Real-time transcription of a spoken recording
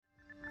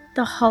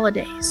The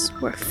holidays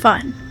were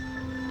fun,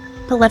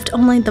 but left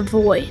only the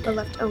void. And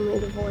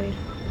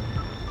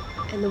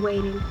the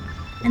waiting.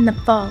 And the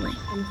falling.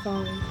 And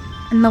falling.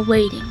 And the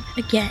waiting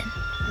again.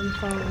 And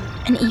falling.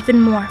 And even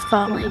more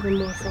falling. And even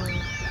more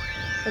falling.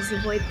 As the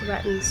void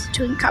threatens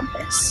to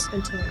encompass.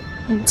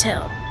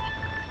 Until.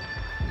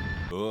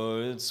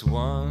 Oh, it's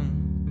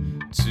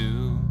 1,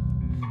 2,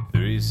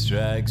 3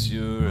 strikes,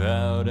 you're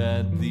out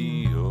at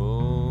the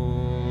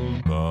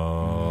old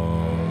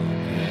ball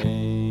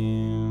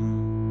game.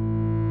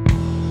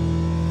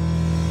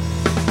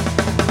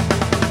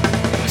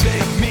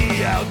 Take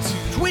me out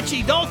to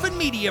Twitchy Dolphin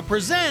Media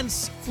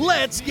presents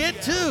Let's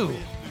Get Two.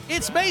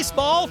 It's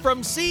baseball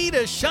from sea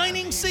to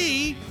shining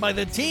sea by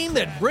the team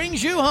that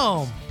brings you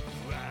home.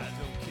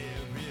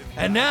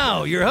 And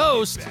now, your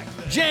host,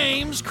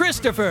 James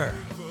Christopher.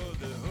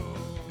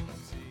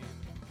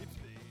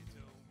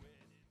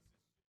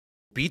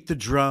 Beat the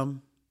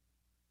drum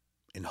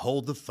and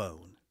hold the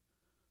phone.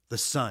 The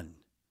sun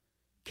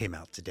came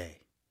out today.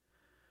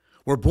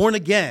 We're born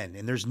again,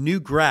 and there's new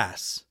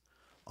grass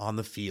on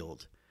the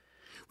field.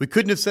 We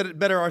couldn't have said it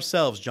better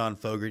ourselves, John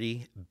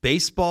Fogerty.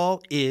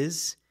 Baseball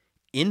is,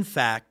 in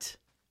fact,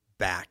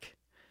 back.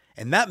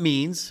 And that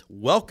means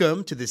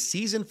welcome to the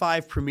Season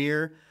 5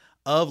 premiere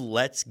of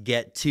Let's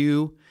Get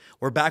Two.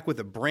 We're back with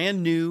a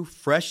brand new,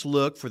 fresh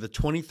look for the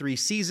 23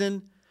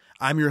 season.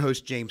 I'm your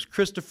host, James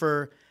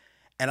Christopher,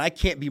 and I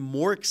can't be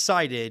more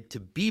excited to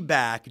be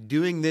back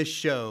doing this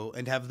show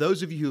and have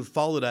those of you who have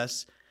followed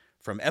us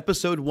from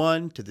episode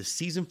 1 to the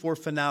season 4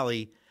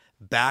 finale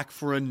back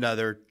for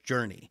another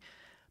journey.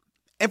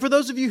 And for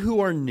those of you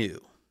who are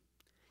new,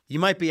 you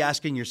might be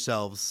asking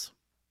yourselves,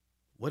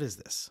 what is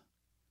this?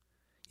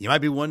 You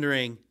might be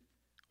wondering,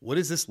 what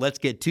is this Let's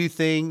Get Two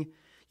thing?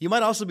 You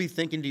might also be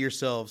thinking to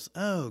yourselves,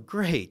 oh,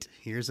 great,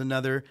 here's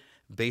another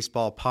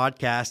baseball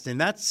podcast.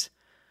 And that's,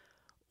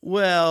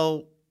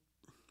 well,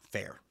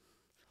 fair.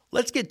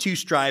 Let's Get Two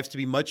strives to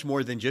be much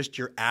more than just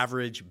your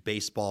average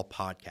baseball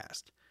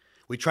podcast.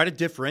 We try to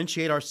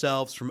differentiate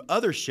ourselves from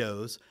other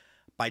shows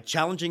by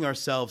challenging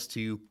ourselves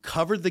to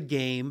cover the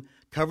game,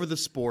 cover the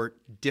sport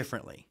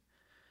differently.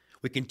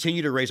 We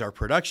continue to raise our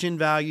production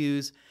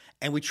values,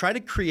 and we try to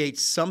create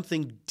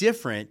something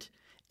different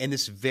in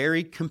this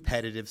very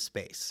competitive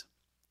space.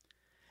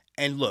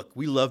 And look,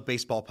 we love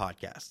baseball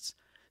podcasts.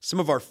 Some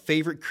of our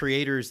favorite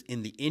creators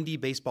in the indie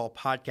baseball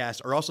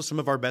podcast are also some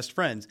of our best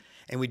friends,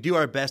 and we do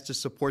our best to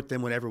support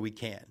them whenever we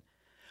can.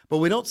 But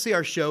we don't see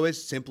our show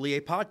as simply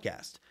a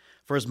podcast,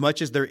 for as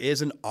much as there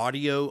is an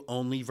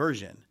audio-only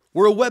version.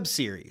 We're a web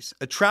series,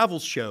 a travel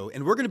show,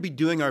 and we're going to be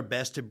doing our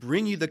best to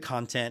bring you the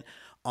content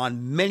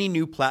on many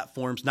new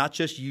platforms, not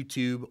just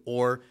YouTube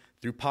or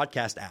through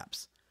podcast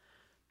apps.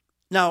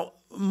 Now,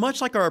 much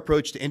like our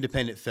approach to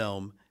independent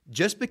film,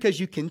 just because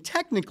you can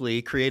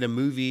technically create a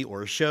movie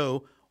or a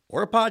show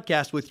or a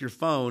podcast with your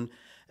phone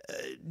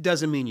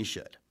doesn't mean you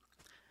should.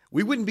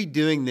 We wouldn't be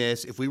doing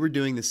this if we were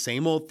doing the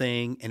same old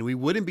thing, and we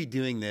wouldn't be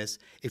doing this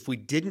if we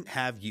didn't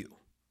have you,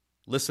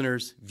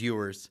 listeners,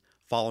 viewers,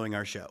 following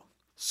our show.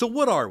 So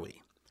what are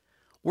we?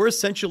 We're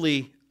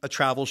essentially a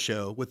travel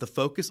show with a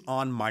focus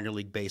on minor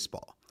league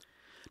baseball.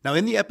 Now,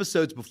 in the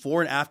episodes before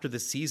and after the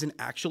season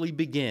actually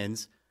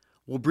begins,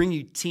 we'll bring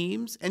you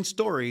teams and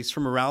stories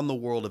from around the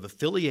world of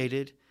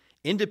affiliated,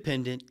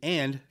 independent,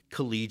 and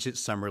collegiate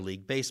summer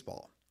league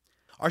baseball.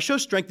 Our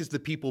show's strength is the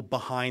people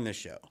behind the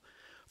show.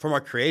 From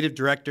our creative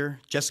director,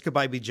 Jessica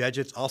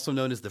Bybee-Jegetz, also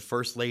known as the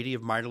First Lady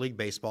of minor league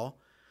baseball,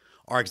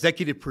 our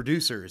executive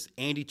producers,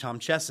 Andy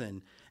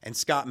Tomchesin and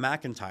Scott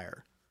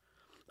McIntyre,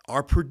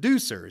 our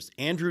producers,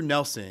 Andrew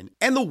Nelson,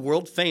 and the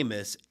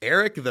world-famous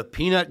Eric the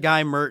Peanut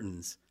Guy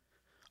Mertens,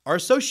 our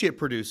associate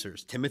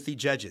producers, Timothy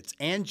Jegetz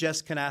and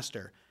Jess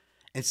Canaster,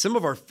 and some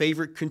of our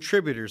favorite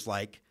contributors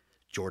like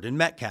Jordan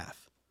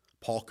Metcalf,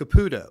 Paul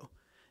Caputo,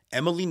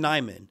 Emily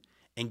Nyman,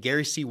 and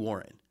Gary C.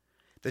 Warren.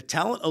 The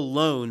talent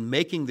alone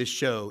making this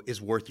show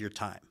is worth your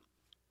time.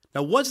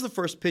 Now, once the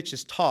first pitch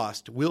is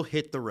tossed, we'll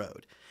hit the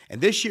road.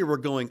 And this year, we're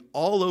going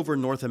all over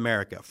North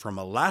America, from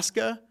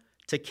Alaska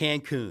to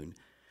Cancun,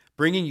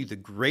 bringing you the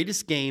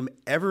greatest game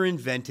ever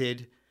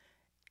invented,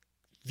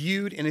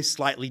 viewed in a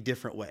slightly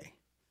different way.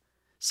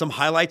 Some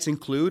highlights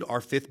include our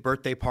 5th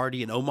birthday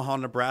party in Omaha,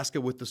 Nebraska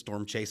with the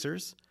Storm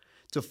Chasers,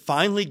 to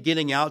finally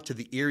getting out to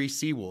the Erie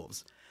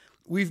Seawolves.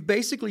 We've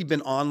basically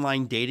been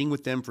online dating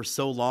with them for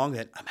so long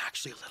that I'm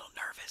actually a little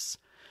nervous,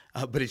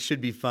 but it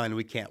should be fun.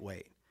 We can't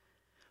wait.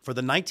 For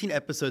the 19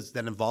 episodes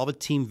that involve a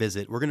team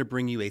visit, we're going to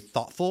bring you a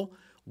thoughtful,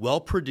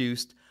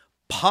 well-produced,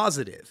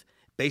 positive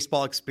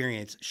baseball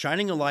experience,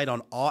 shining a light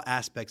on all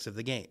aspects of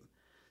the game.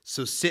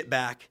 So sit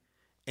back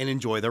and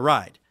enjoy the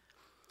ride.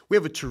 We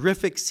have a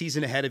terrific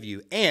season ahead of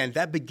you, and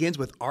that begins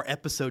with our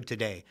episode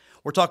today.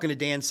 We're talking to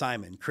Dan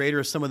Simon, creator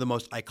of some of the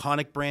most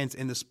iconic brands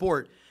in the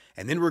sport,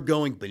 and then we're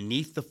going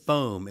beneath the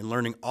foam and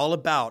learning all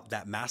about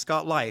that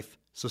mascot life,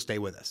 so stay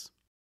with us.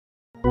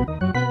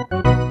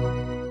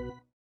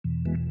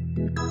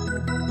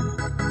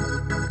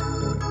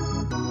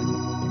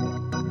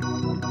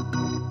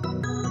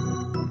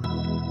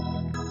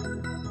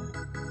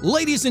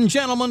 Ladies and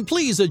gentlemen,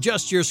 please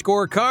adjust your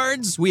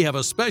scorecards. We have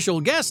a special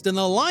guest in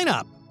the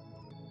lineup.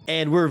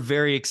 And we're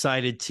very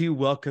excited to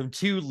welcome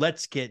to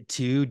Let's Get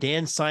To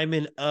Dan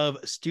Simon of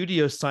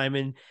Studio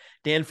Simon.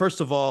 Dan, first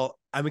of all,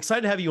 I'm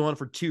excited to have you on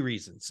for two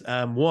reasons.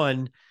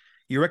 One,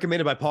 you're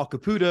recommended by Paul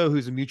Caputo,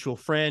 who's a mutual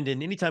friend.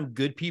 And anytime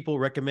good people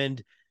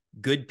recommend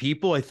good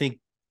people, I think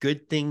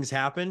good things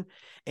happen.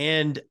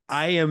 And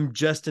I am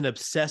just an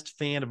obsessed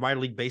fan of minor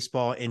league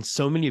baseball, and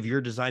so many of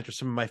your designs are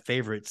some of my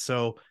favorites.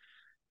 So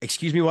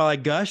excuse me while I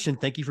gush,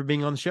 and thank you for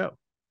being on the show.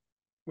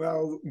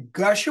 Well,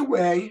 gush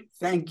away.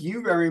 Thank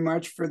you very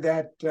much for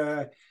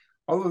that.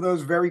 All of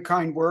those very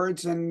kind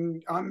words.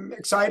 And I'm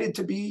excited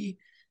to be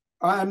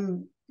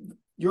on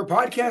your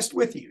podcast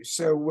with you.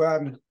 So,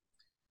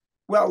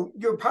 well,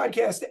 your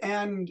podcast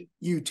and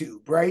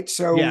YouTube, right?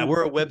 So yeah,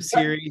 we're a web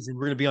series and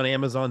we're going to be on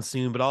Amazon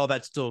soon, but all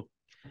that's still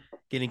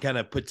getting kind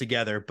of put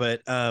together.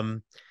 But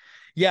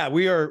yeah,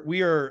 we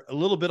are a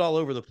little bit all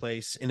over the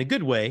place in a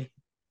good way,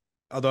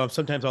 although I'm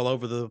sometimes all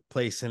over the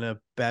place in a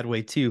bad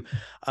way too.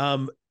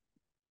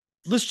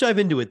 Let's dive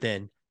into it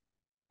then.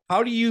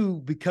 How do you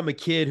become a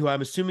kid who,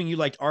 I'm assuming you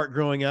liked art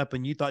growing up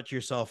and you thought to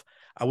yourself,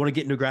 I want to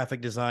get into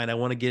graphic design, I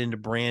want to get into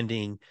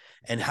branding,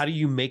 and how do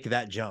you make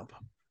that jump?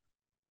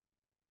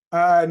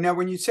 Now,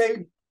 when you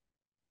say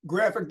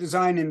graphic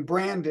design and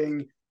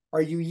branding,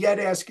 are you yet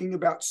asking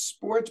about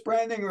sports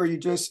branding, or are you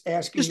just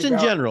asking just in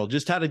general?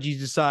 Just how did you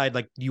decide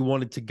like you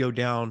wanted to go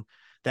down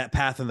that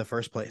path in the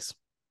first place?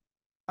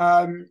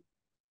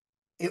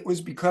 It was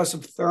because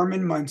of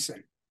Thurman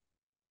Munson.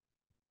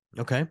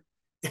 Okay.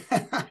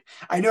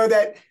 I know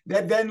that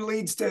then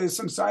leads to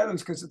some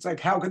silence, because it's like,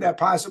 how could that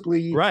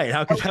possibly right?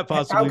 How could that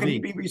possibly how can he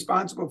be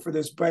responsible for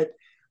this? But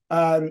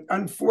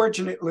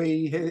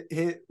unfortunately,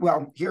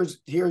 well, here's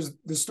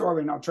the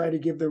story, and I'll try to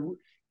give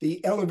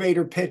the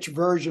elevator pitch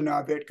version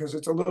of it because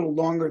it's a little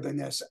longer than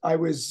this. I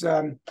was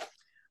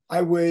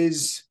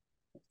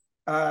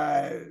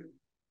how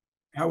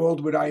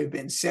old would I have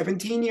been?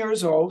 17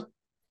 years old,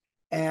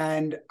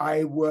 and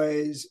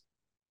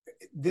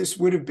this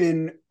would have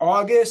been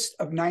August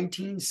of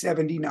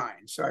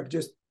 1979. So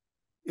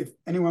if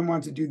anyone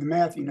wants to do the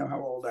math, you know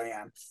how old I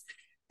am.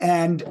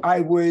 And I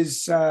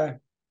was,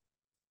 for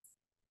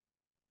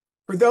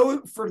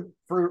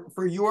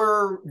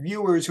your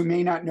viewers who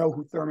may not know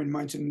who Thurman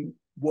Munson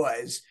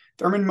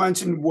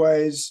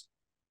was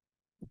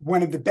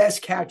one of the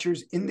best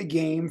catchers in the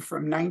game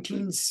from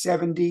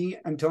 1970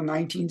 until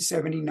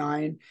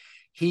 1979.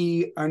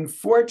 He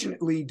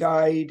unfortunately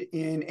died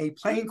in a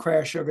plane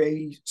crash of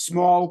a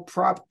small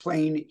prop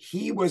plane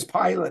he was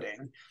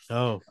piloting.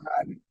 Oh.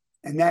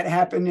 And that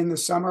happened in the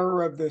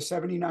summer of the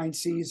 79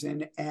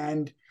 season.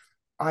 And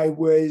I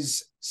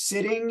was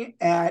sitting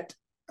at,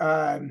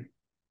 I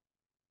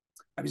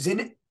was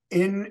in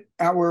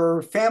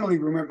our family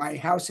room at my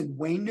house in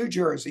Wayne, New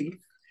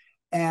Jersey.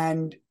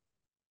 And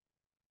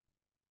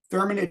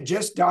Thurman had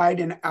just died,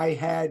 and I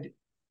had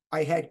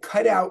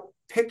cut out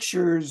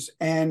pictures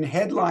and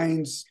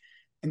headlines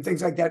and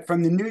things like that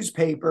from the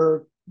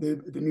newspaper,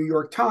 the New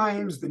York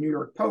Times, the New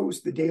York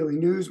Post, the Daily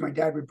News. My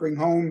dad would bring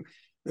home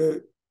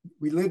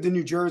we lived in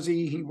New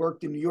Jersey. He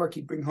worked in New York.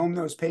 He'd bring home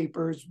those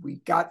papers.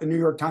 We got the New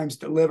York Times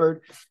delivered.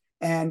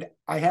 And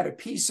I had a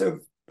piece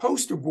of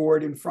poster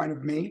board in front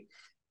of me,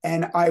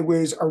 and I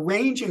was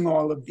arranging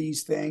all of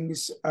these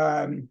things.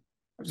 I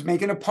was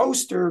making a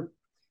poster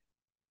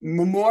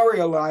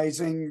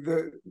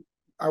memorializing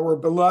our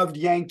beloved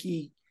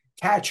Yankee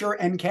catcher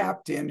and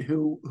captain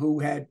who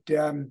had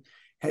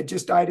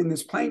just died in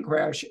this plane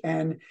crash.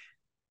 And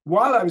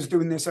while I was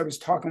doing this, I was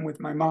talking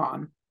with my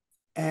mom,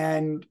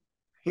 and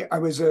I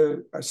was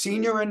a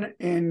senior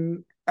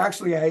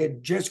actually, I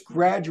had just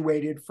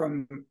graduated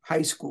from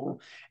high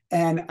school,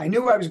 and I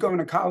knew I was going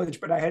to college,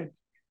 but I had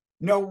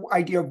no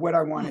idea of what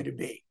I wanted to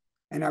be.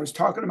 And I was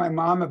talking to my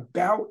mom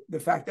about the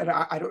fact that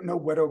I don't know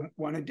what I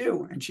want to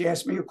do. And she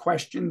asked me a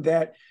question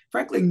that,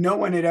 frankly, no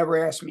one had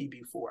ever asked me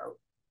before.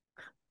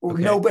 Or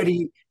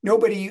okay.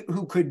 Nobody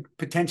who could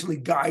potentially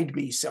guide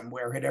me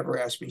somewhere had ever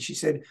asked me. She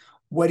said,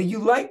 "What do you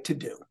like to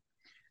do?"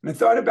 And I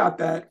thought about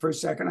that for a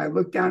second. I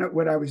looked down at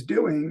what I was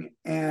doing,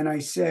 and I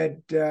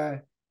said,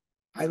 "I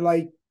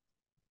like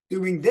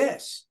doing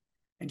this."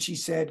 And she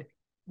said,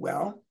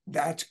 "Well,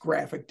 that's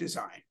graphic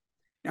design."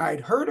 Now,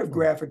 I'd heard of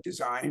graphic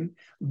design,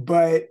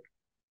 but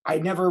I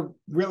never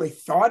really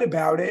thought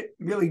about it,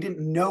 really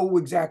didn't know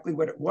exactly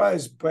what it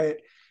was.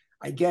 But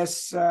I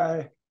guess,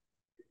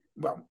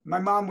 well, my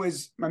mom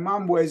was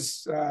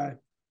a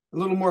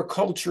little more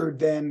cultured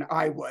than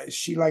I was.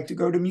 She liked to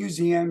go to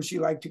museums. She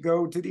liked to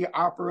go to the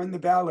opera and the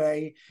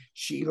ballet.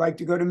 She liked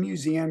to go to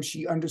museums.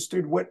 She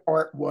understood what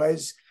art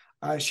was.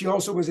 She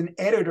also was an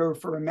editor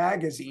for a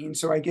magazine.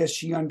 So I guess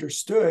she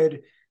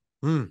understood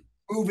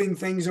moving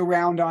things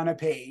around on a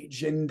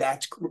page. And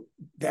that's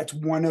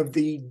one of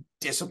the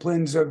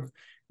disciplines of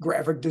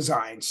graphic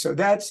design. So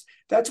that's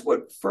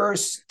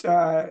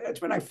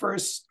when I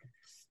first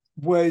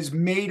was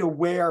made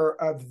aware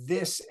of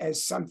this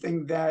as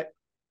something that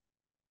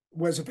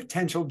was a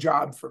potential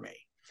job for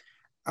me.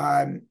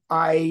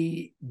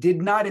 I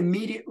did not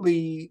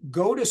immediately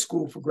go to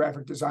school for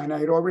graphic design. I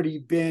had already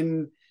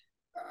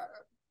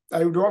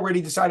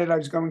decided I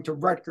was going to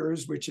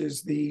Rutgers, which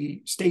is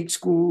the state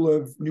school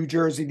of New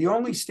Jersey, the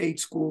only state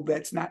school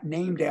that's not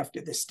named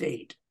after the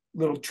state.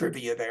 Little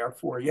trivia there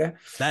for you.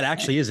 That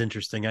actually is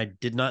interesting. I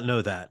did not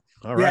know that.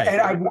 All right.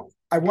 Yeah, and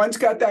I once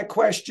got that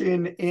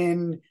question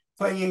in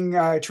playing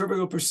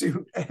Trivial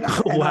Pursuit.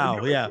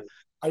 Wow. Yeah.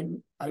 I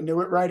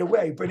knew it right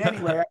away. But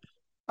anyway,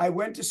 I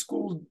went to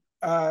school.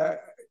 I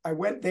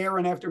went there,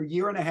 and after a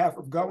year and a half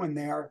of going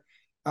there,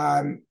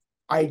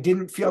 I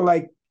didn't feel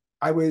like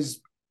it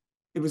was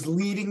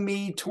leading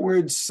me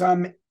towards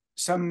some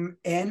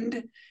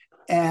end.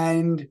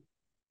 And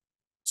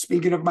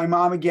speaking of my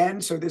mom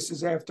again, so this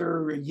is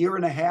after a year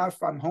and a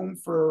half, I'm home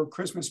for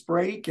Christmas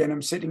break and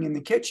I'm sitting in the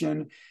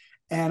kitchen,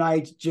 and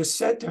I just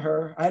said to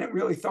her, I hadn't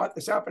really thought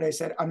this out, but I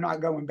said, I'm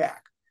not going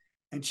back.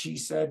 And she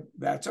said,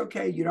 that's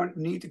okay. You don't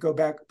need to go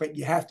back, but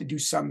you have to do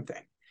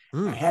something.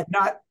 I had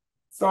not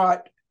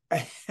thought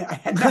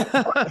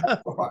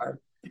that far.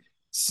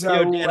 So,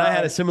 and I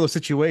had a similar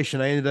situation.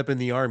 I ended up in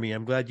the Army.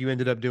 I'm glad you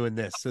ended up doing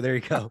this. So there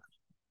you go.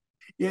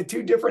 Yeah,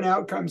 two different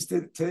outcomes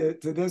to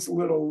this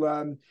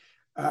little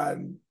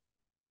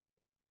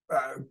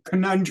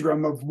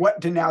conundrum of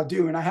what to now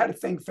do. And I had to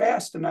think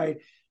fast. And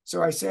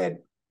so I said,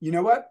 you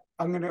know what?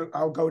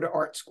 I'll go to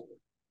art school.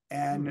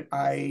 And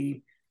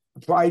I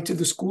applied to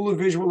the School of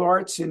Visual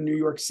Arts in New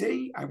York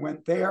City. I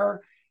went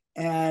there,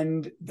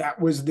 and that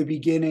was the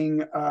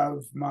beginning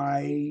of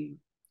my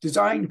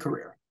design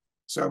career.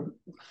 So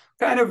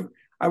kind of,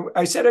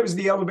 I said it was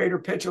the elevator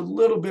pitch, a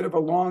little bit of a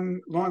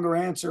longer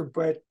answer,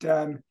 but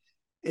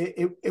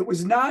it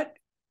was not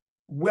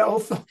well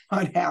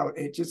thought out.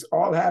 It just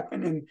all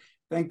happened. And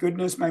thank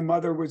goodness my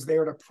mother was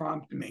there to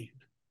prompt me.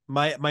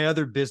 My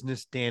other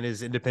business, Dan,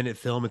 is independent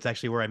film. It's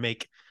actually where I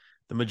make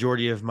the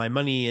majority of my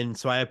money. And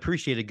so I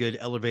appreciate a good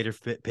elevator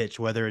pitch,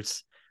 whether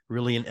it's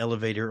really an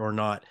elevator or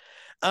not.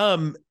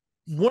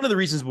 One of the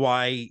reasons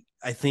why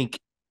I think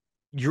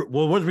one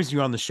of the reasons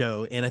you're on the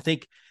show, and I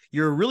think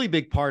you're a really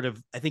big part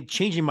of, I think,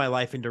 changing my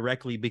life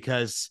indirectly,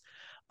 because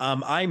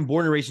I'm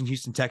born and raised in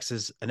Houston,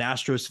 Texas, an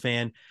Astros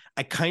fan.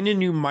 I kind of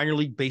knew minor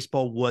league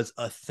baseball was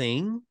a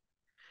thing.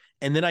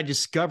 And then I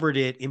discovered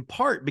it in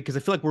part because I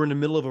feel like we're in the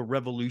middle of a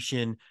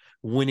revolution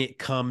when it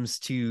comes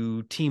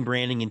to team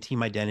branding and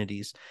team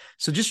identities.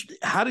 So just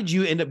how did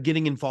you end up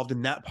getting involved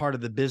in that part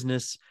of the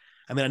business?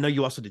 I mean, I know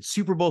you also did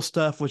Super Bowl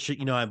stuff, which,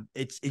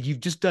 you've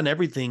just done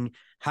everything.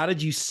 How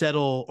did you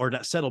settle, or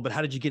not settle, but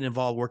how did you get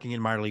involved working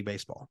in minor league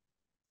baseball?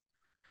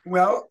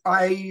 Well,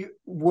 I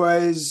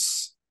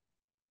was,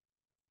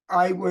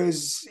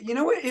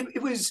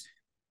 it was,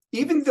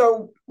 even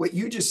though what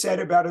you just said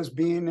about us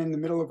being in the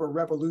middle of a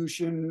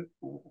revolution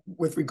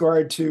with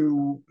regard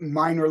to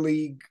minor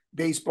league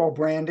baseball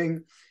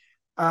branding,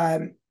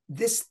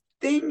 this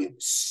thing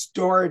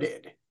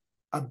started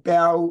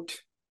about,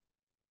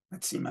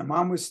 let's see, my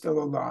mom was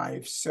still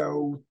alive,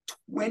 so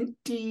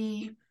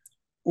 20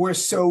 or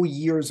so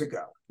years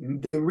ago.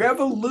 The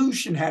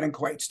revolution hadn't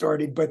quite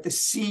started, but the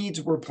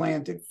seeds were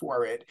planted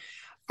for it.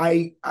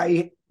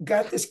 I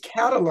got this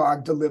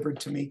catalog delivered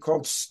to me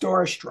called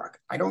Starstruck.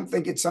 I don't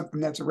think it's something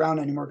that's around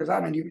anymore, because I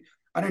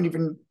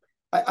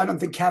don't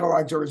think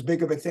catalogs are as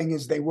big of a thing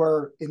as they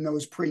were in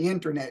those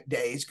pre-internet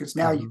days, because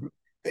now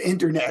the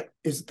internet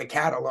is the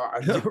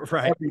catalog.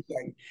 Right.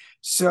 Everything.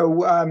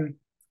 So, and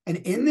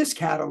in this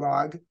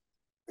catalog,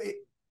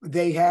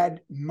 they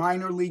had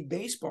minor league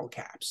baseball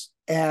caps.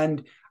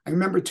 And I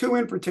remember two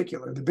in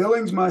particular, the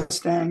Billings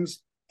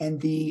Mustangs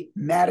and the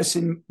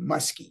Madison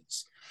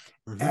Muskies.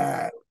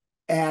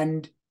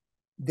 And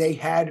they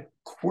had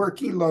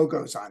quirky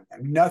logos on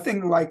them,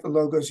 nothing like the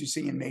logos you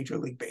see in Major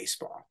League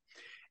Baseball.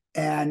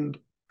 And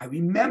I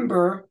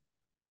remember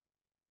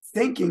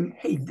thinking,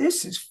 hey,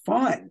 this is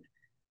fun.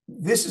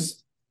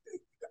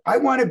 I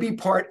want to be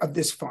part of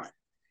this fun.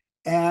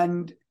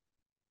 And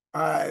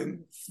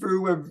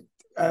through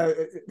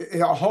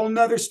a whole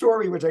nother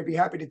story, which I'd be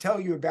happy to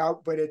tell you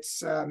about, but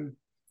it's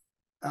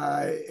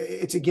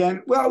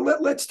again, well,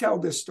 let's tell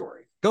this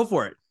story. Go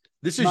for it.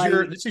 This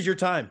is your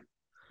time.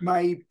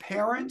 My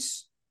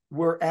parents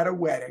were at a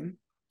wedding,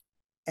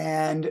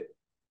 and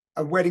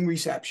a wedding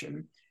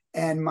reception,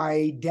 and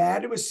my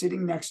dad was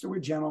sitting next to a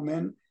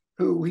gentleman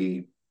who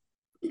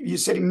you're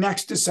sitting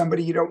next to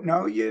somebody you don't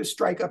know, you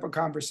strike up a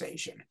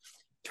conversation.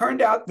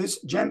 Turned out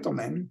this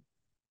gentleman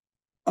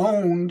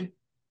owned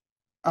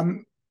a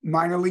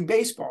minor league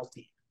baseball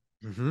team.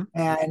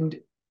 And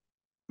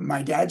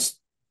my dad's,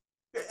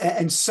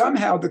 and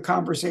somehow the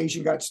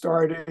conversation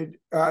conversation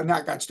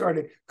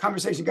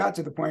got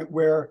to the point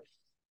where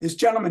this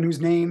gentleman,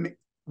 whose name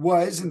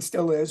was and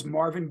still is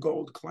Marvin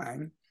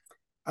Goldklang,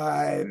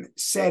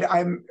 said,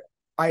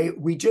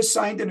 we just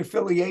signed an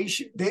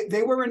affiliation.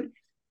 They were an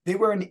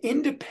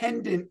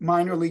independent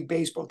minor league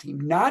baseball team,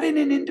 not in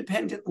an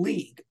independent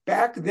league.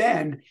 Back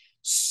then,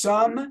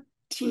 some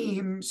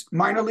teams,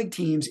 minor league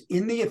teams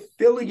in the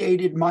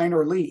affiliated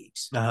minor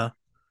leagues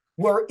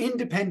were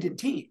independent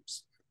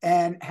teams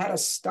and had a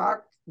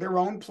stock their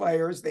own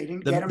players. They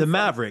didn't get them The from,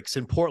 Mavericks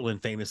in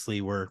Portland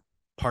famously were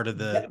part of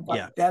the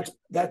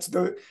That's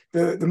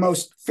the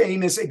most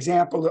famous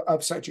example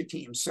of such a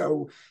team.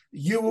 So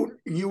you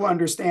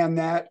understand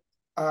that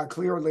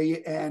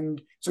clearly,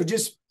 and so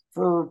just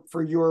for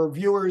your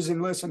viewers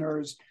and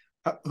listeners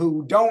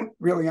who don't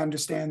really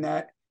understand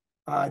that,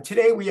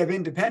 today we have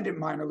independent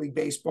minor league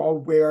baseball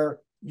where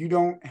you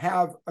don't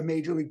have a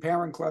major league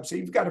parent club, so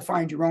you've got to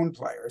find your own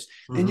players.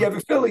 Mm-hmm. Then you have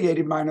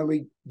affiliated minor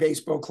league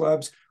baseball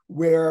clubs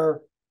where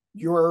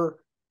your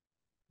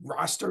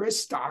roster is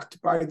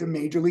stocked by the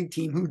major league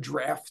team who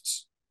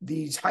drafts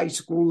these high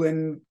school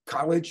and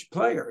college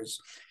players.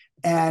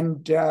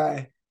 And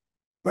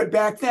but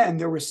back then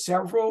there were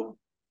several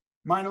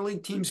minor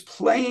league teams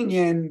playing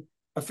in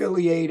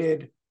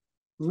affiliated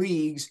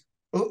leagues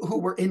who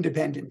were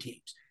independent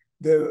teams.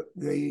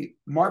 The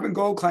Marvin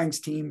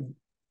Goldklang's team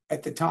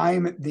at the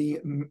time, had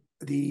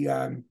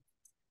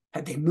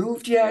they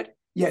moved yet?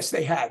 Yes,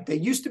 they had. They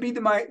used to be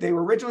they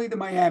were originally the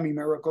Miami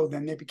Miracle,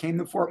 then they became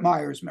the Fort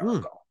Myers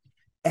Miracle.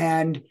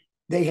 And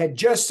they had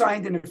just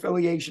signed an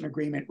affiliation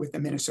agreement with the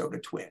Minnesota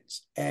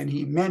Twins. And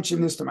he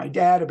mentioned this to my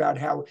dad about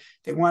how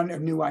they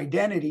wanted a new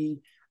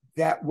identity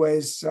that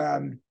was,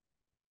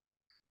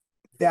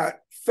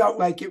 that felt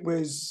like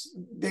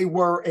they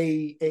were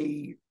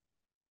a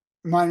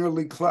minor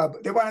league club.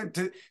 They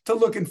wanted to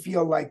look and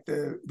feel like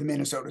the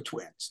Minnesota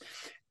Twins,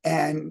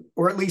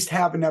 or at least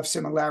have enough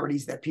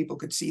similarities that people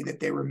could see that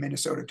they were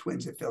Minnesota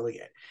Twins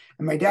affiliate.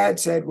 And my dad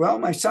said, well,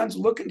 my son's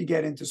looking to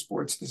get into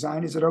sports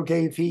design. Is it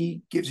okay if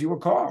he gives you a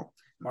call?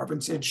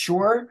 Marvin said,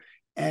 sure.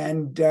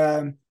 And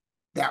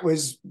that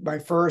was my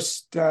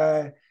first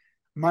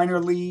minor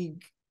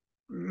league,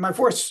 my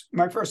first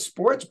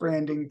sports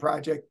branding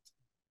project,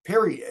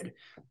 period.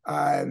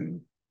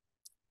 And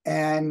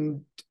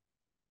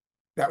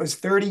that was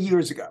 30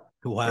 years ago.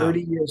 Wow.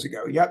 30 years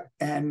ago. Yep.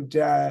 And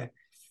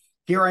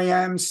here I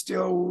am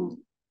still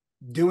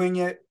doing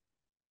it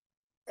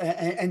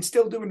and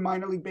still doing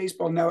minor league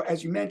baseball. Now,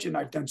 as you mentioned,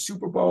 I've done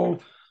Super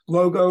Bowl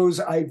logos.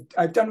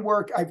 I've done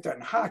work. I've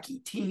done hockey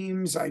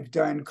teams. I've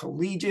done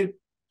collegiate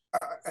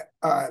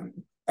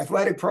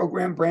athletic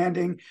program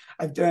branding.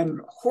 I've done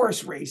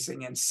horse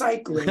racing and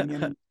cycling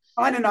and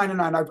on and on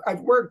and on.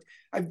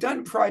 I've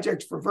done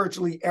projects for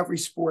virtually every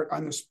sport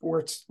on the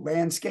sports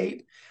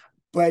landscape.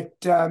 But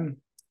the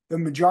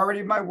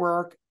majority of my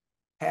work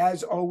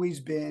has always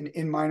been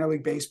in minor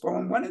league baseball.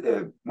 And one of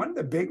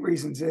the big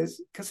reasons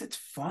is because it's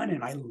fun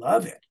and I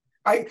love it.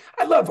 I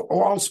love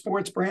all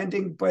sports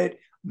branding, but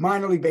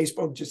minor league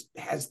baseball just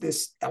has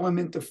this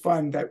element of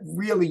fun that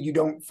really you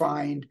don't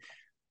find.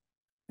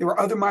 There are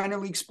other minor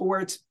league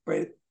sports,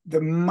 but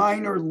the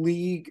minor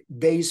league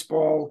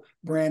baseball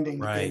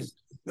branding is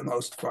the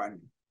most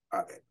fun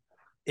of it.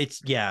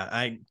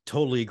 I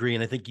totally agree.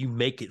 And I think you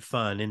make it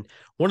fun. And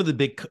one of the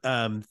big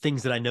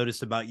things that I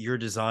noticed about your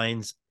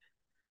designs,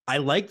 I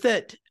like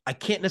that I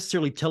can't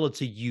necessarily tell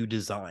it's a you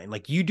design.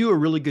 Like you do a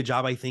really good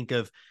job, I think,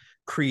 of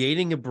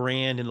creating a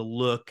brand and a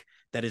look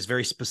that is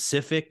very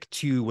specific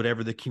to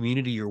whatever the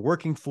community you're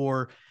working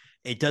for.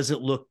 It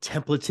doesn't look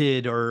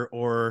templated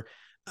or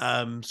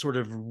sort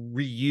of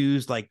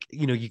reused like,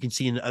 you can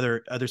see in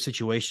other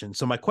situations.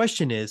 So my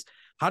question is,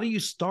 how do you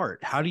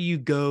start? How do you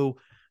go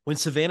when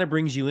Savannah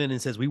brings you in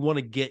and says, we want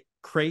to get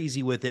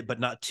crazy with it, but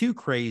not too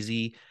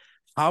crazy?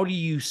 How do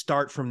you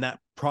start from that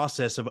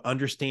process of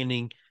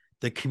understanding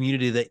the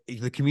community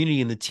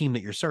and the team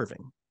that you're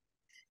serving?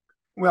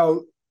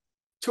 Well,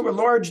 to a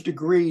large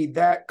degree,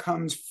 that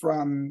comes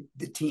from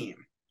the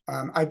team.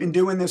 I've been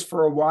doing this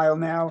for a while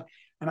now,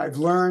 and I've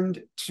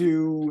learned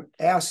to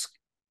ask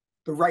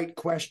the right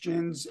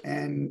questions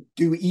and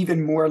do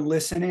even more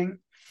listening.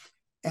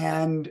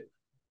 And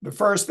the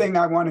first thing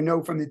I want to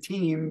know from the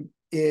team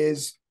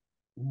is,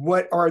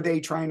 what are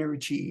they trying to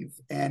achieve?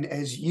 And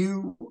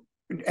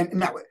and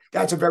now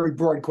that's a very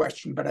broad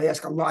question, but I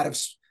ask a lot of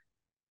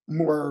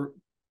more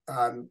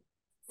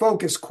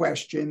focused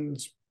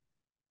questions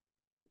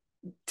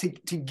to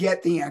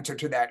get the answer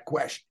to that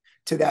question,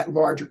 to that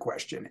larger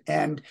question.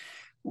 And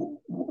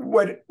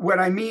what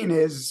I mean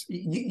is,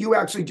 you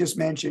actually just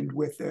mentioned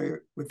with the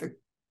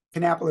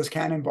Kannapolis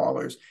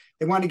Cannonballers,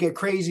 they want to get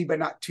crazy, but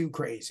not too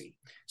crazy.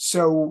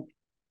 So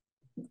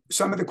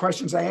some of the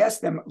questions I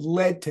asked them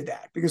led to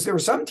that, because there were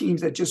some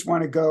teams that just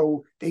want to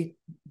go,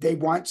 they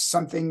want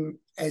something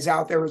as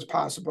out there as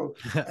possible.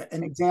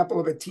 An example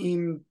of a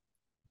team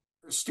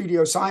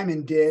Studio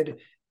Simon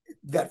did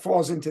that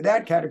falls into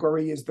that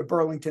category is the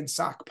Burlington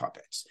Sock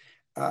Puppets.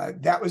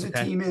 That was a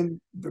team in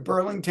the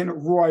Burlington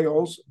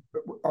Royals,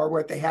 or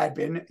what they had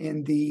been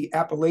in the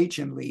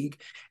Appalachian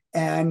League.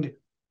 And,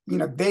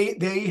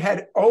 they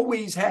had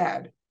always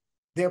had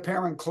their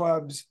parent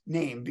club's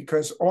name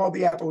because all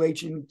the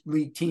Appalachian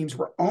League teams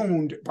were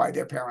owned by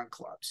their parent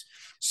clubs.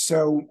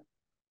 So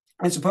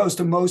as opposed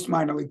to most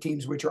minor league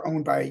teams, which are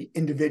owned by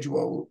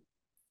individual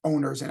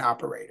owners and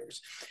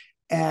operators.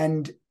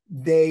 And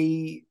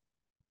they'd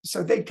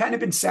kind of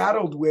been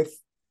saddled with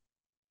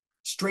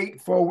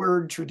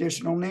straightforward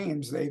traditional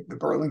names. The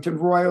Burlington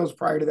Royals,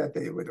 prior to that,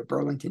 they were the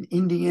Burlington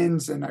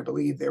Indians. And I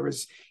believe there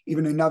was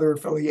even another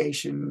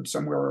affiliation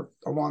somewhere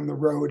along the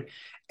road.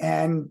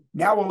 And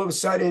now all of a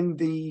sudden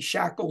the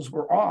shackles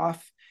were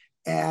off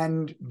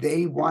and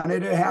they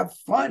wanted to have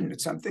fun.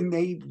 It's something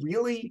they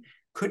really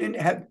couldn't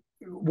have,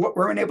 what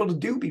weren't able to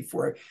do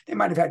before. They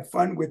might have had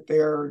fun with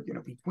their,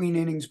 between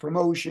innings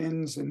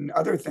promotions and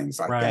other things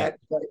like that,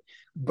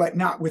 but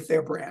not with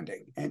their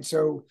branding. And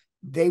so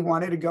they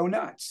wanted to go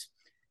nuts.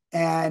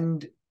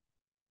 And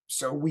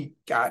so we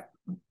got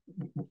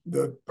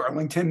the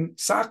Burlington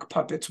Sock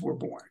Puppets were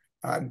born.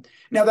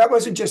 Now, that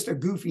wasn't just a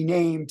goofy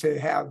name to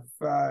have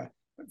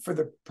for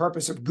the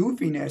purpose of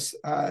goofiness.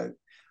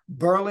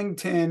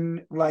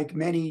 Burlington, like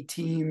many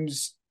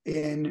cities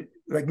in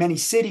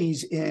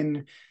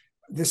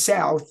the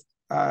South,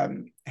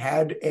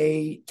 had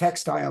a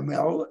textile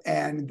mill,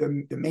 and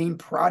the main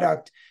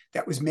product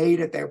that was made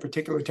at their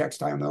particular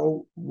textile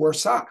mill were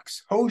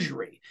socks,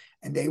 hosiery,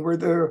 and they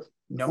were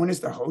known as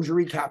the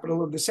hosiery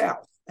capital of the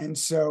South. And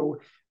so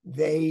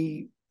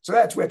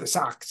that's where the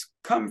socks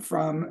come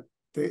from,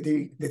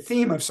 the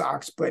theme of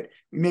socks, but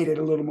we made it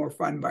a little more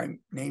fun by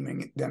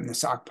naming them the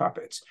Sock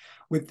Puppets.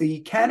 With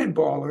the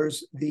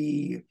Cannonballers,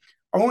 the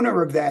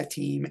owner of that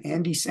team,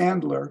 Andy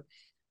Sandler,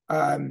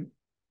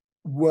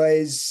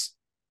 was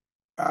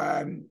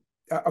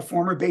a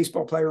former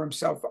baseball player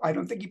himself. I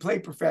don't think he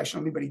played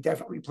professionally, but he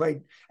definitely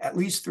played at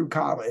least through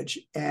college.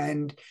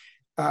 And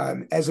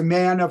as a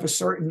man of a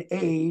certain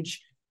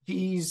age,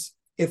 he's,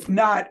 if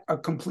not a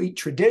complete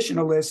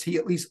traditionalist, he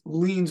at least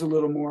leans a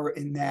little more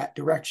in that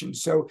direction.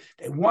 So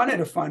they wanted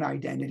a fun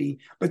identity,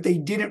 but they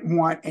didn't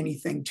want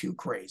anything too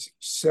crazy.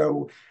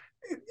 So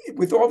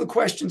with all the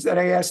questions that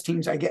I ask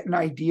teams, I get an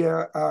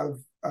idea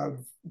of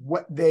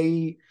what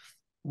their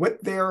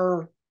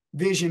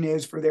vision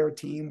is for their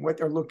team, what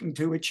they're looking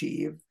to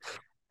achieve.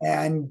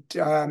 And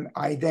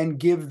I then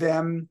give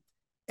them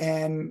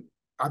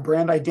a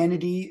brand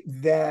identity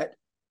that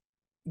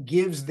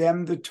gives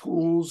them the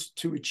tools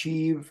to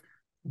achieve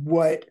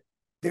what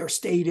their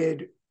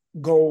stated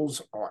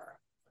goals are.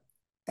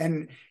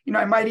 And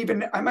I might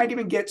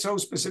even get so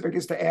specific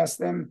as to ask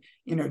them,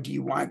 do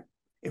you want,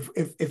 if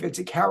it's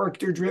a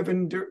character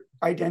driven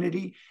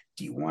identity,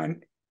 do you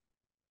want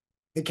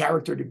the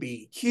character to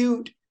be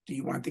cute? Do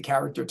you want the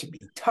character to be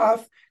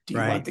tough? Do you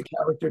want the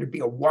character to be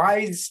a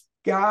wise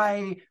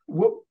guy?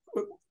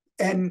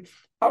 And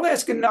I'll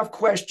ask enough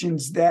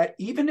questions that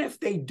even if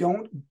they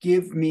don't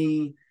give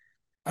me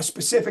a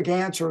specific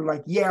answer,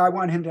 like, I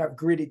want him to have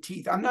gritted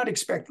teeth, I'm not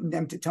expecting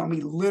them to tell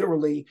me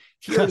literally,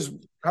 here's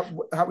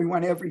how we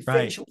want every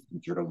facial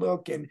feature to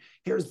look, and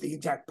here's the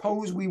exact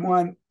pose we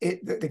want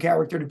the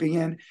character to be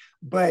in.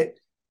 But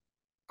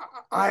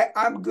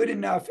I'm good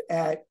enough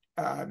at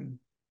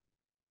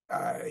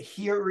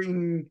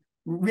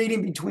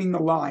reading between the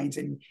lines,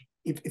 and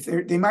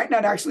if they might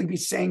not actually be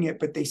saying it,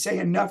 but they say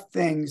enough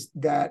things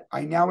that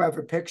I now have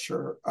a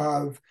picture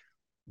of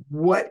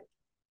what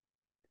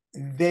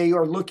they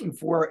are looking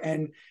for.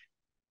 And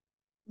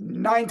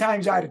 9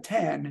 times out of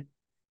 10,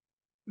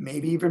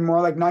 maybe even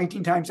more like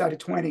 19 times out of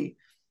 20,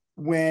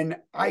 when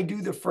I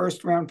do the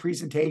first round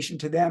presentation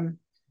to them,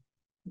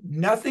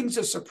 nothing's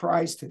a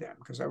surprise to them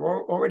because I've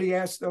already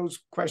asked those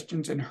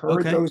questions and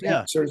heard those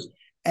answers.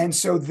 And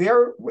so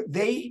what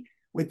they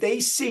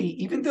see,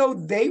 even though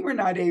they were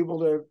not able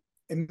to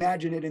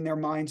imagine it in their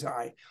mind's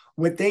eye,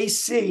 what they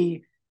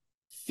see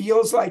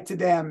feels like to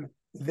them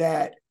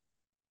that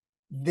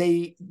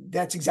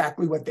that's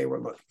exactly what they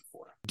were looking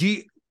for.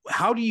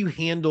 How do you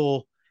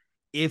handle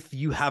if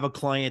you have a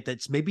client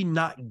that's maybe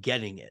not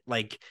getting it?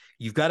 Like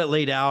you've got it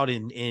laid out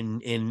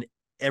and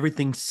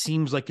everything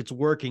seems like it's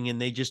working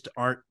and they just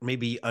aren't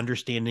maybe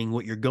understanding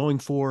what you're going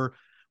for,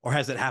 or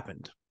has it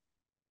happened?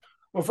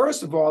 Well,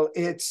 first of all,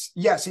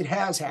 yes, it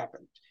has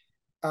happened.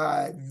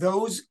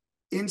 Those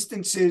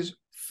instances,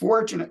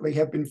 fortunately,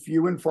 have been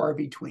few and far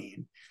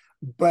between.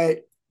 But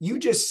you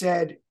just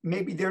said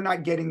maybe they're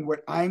not getting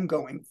what I'm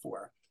going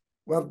for.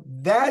 Well,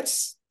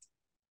 that's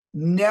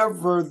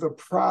never the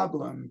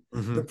problem.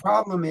 Mm-hmm. The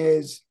problem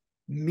is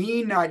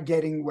me not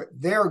getting what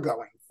they're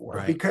going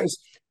for, because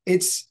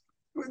it's,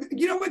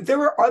 there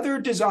are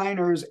other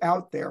designers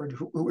out there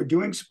who are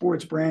doing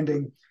sports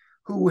branding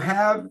who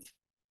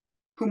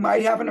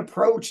might have an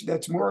approach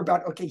that's more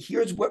about, okay,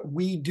 here's what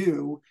we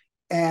do,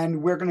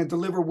 and we're going to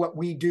deliver what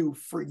we do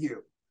for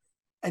you.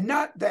 And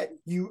not that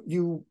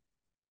you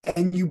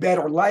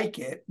better like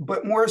it,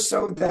 but more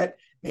so that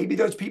maybe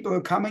those people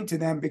are coming to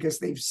them because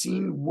they've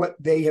seen what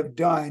they have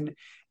done,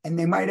 and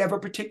they might have a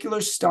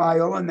particular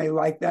style and they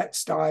like that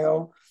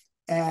style,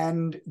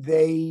 and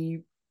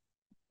they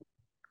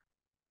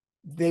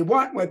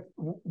want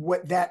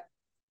what that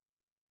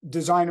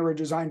designer or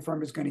design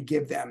firm is going to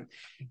give them.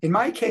 In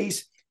my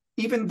case,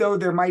 even though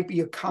there might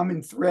be a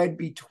common thread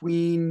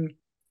between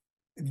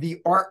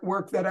the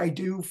artwork that I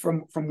do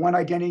from one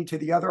identity to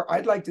the other,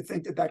 I'd like to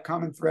think that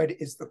common thread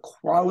is the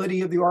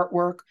quality of the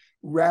artwork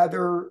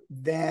rather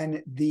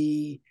than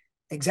the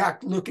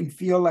exact look and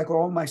feel, like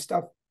all my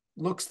stuff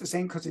looks the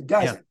same, because it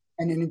doesn't,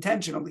 and it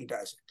intentionally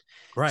doesn't.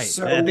 Right.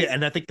 So,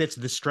 And I think that's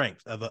the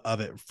strength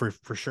of it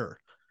for sure.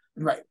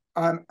 right.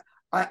 I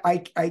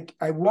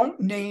won't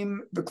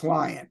name the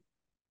client,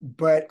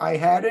 but I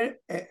had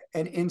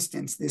an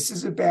instance. This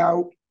is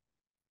about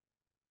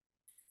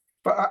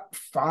about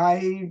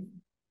 5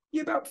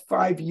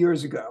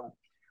 years ago,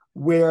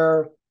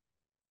 where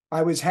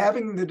I was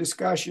having the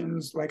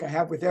discussions like I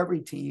have with every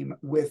team,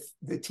 with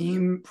the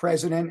team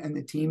president and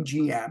the team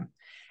GM.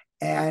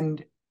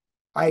 And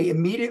I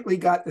immediately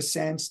got the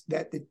sense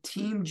that the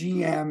team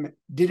GM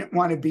didn't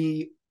want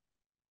to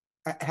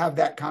have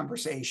that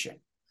conversation.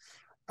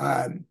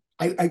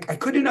 I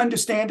couldn't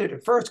understand it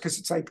at first, because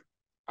it's like,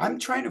 I'm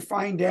trying to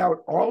find out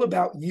all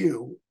about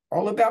you,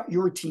 all about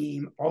your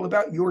team, all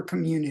about your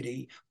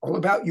community, all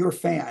about your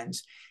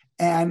fans.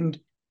 And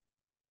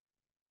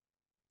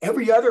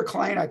every other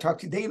client I talk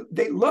to,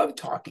 they love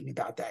talking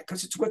about that,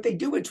 because it's what they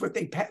do. It's what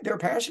they're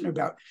passionate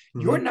about.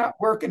 Mm-hmm. You're not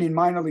working in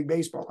minor league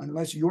baseball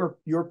unless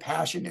you're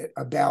passionate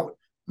about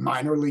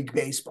minor league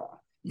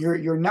baseball.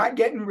 You're not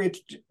getting rich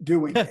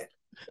doing it.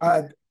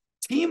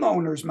 Team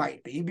owners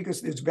might be,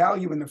 because there's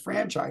value in the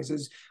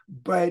franchises,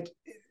 but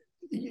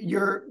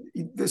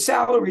the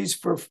salaries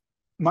for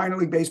minor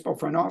league baseball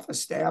front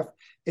office staff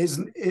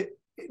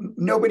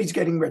nobody's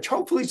getting rich.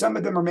 Hopefully some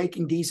of them are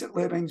making decent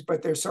livings,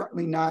 but they're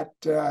certainly not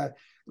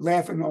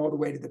laughing all the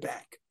way to the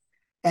bank.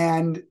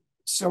 And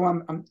so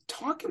I'm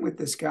talking with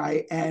this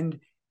guy, and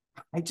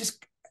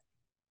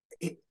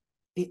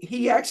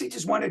he actually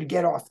just wanted to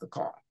get off the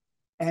call,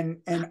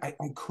 and I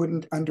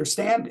couldn't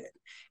understand it.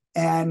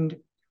 And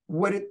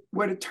what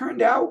it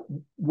turned out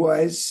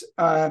was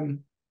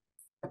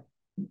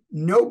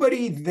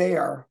nobody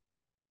there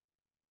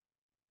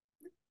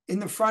in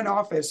the front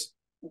office,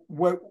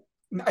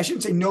 I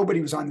shouldn't say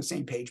nobody was on the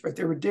same page, but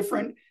there were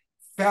different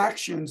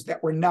factions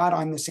that were not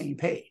on the same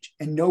page,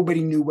 and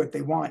nobody knew what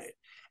they wanted.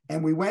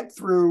 And we went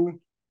through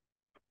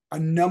a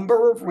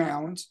number of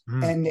rounds,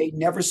 and they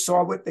never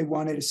saw what they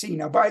wanted to see.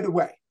 Now, by the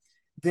way,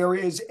 there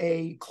is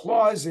a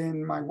clause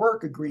in my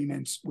work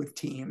agreements with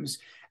teams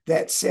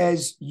that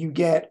says you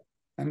get,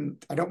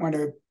 and I don't want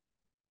to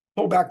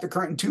pull back the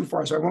curtain too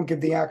far, so I won't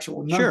give the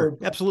actual number. Sure,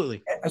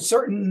 absolutely. A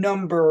certain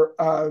number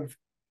of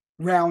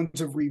rounds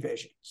of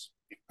revisions.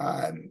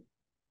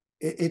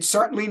 It's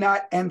certainly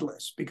not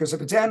endless, because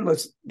if it's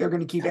endless, they're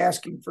going to keep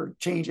asking for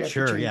change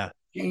after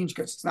change,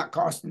 because it's not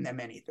costing them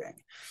anything.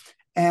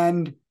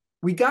 And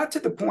we got to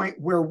the point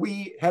where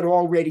we had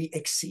already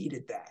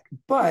exceeded that.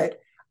 But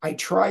I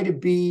try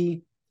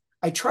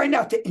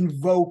not to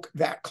invoke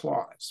that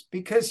clause,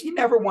 because you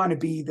never want to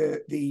be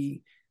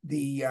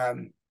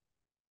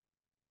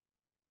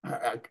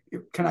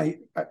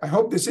I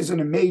hope this isn't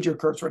a major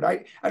curse word.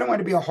 I don't want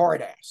to be a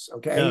hard ass.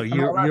 Okay. No,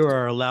 you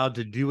are allowed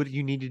to do what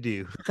you need to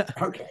do.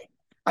 Okay.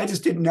 I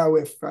just didn't know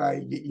if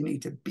you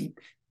need to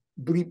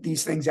bleep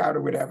these things out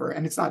or whatever.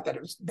 And it's not that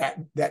it was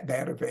that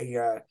bad of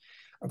a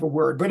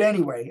word, but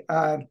anyway,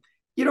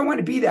 you don't want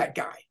to be that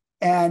guy.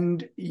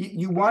 And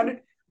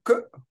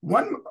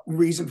one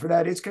reason for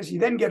that is because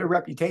you then get a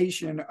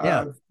reputation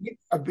of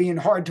being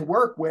hard to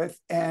work with,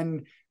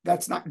 and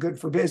that's not good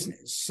for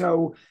business.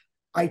 So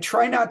I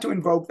try not to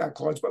invoke that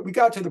clause, but we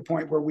got to the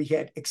point where we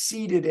had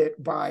exceeded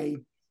it by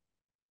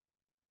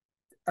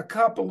a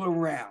couple of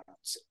rounds.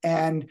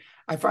 And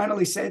I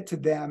finally said to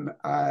them,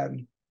 I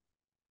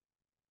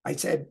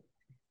said,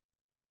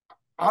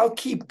 I'll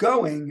keep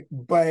going,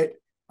 but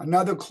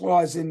another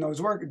clause in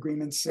those work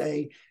agreements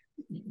say,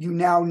 you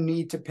now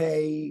need to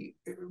pay,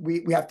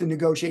 we have to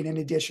negotiate an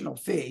additional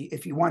fee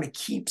if you want to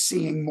keep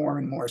seeing more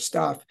and more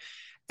stuff.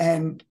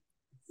 And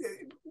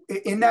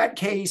in that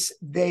case,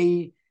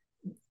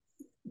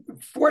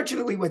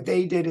 fortunately, what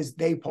they did is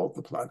they pulled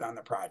the plug on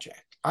the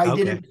project. I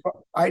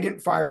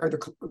didn't fire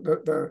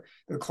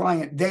the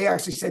client. They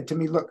actually said to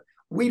me, look,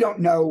 we don't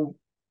know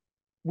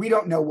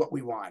what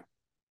we want.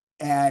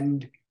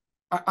 And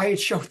I had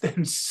showed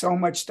them so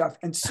much stuff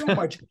and so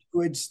much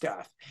good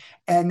stuff.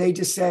 And they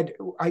just said,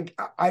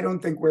 I don't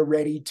think we're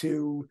ready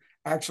to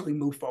actually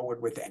move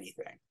forward with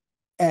anything.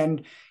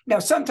 And now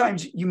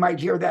sometimes you might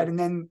hear that, and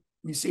then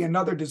you see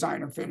another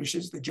designer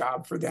finishes the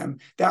job for them.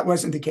 That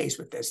wasn't the case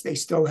with this. They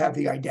still have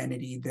the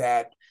identity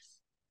that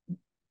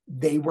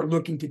they were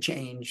looking to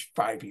change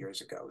 5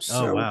 years ago.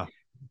 So wow.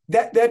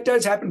 That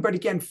does happen. But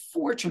again,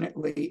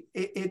 fortunately,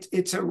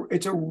 it's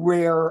a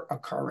rare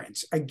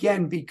occurrence.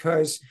 Again,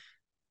 because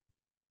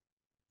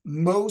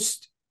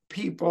most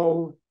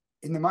people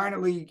in the minor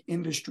league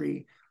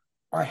industry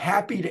are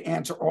happy to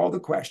answer all the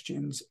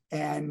questions,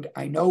 and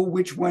I know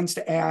which ones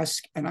to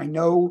ask, and I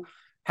know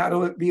how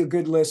to be a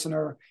good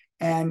listener,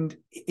 and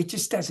it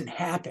just doesn't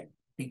happen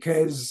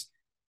because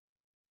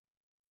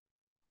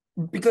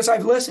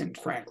I've listened,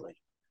 frankly.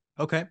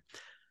 Okay.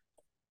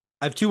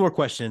 I have two more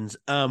questions.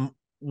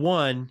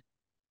 One,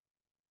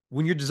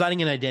 when you're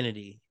designing an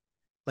identity,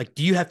 like,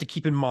 do you have to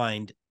keep in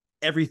mind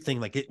everything,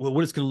 like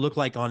what it's going to look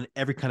like on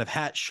every kind of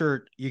hat,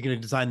 shirt? You're going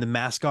to design the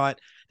mascot.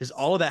 Does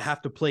all of that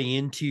have to play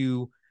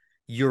into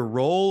your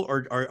role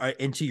or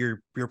into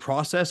your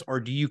process? Or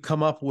do you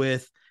come up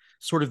with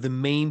sort of the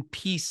main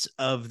piece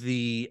of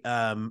the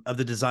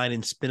design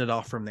and spin it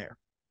off from there?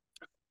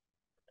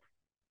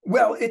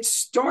 Well, it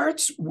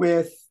starts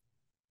with,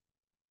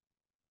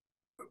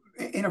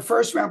 in a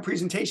first round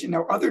presentation.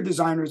 Now, other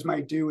designers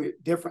might do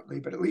it differently,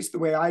 but at least the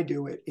way I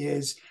do it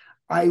is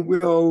I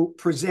will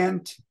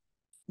present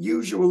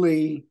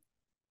usually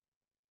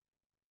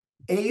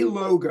a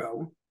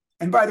logo.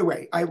 And by the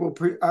way,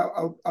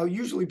 I'll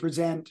usually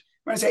present,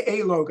 when I say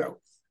a logo,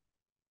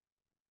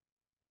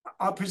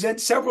 I'll present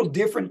several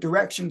different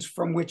directions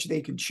from which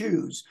they can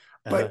choose,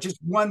 but just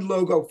one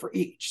logo for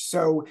each.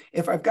 So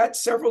if I've got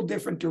several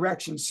different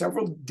directions,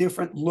 several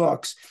different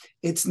looks,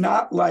 it's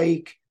not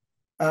like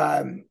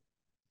I'm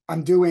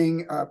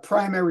doing a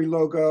primary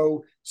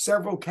logo,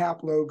 several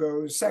cap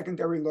logos,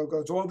 secondary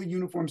logos, all the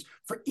uniforms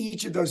for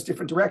each of those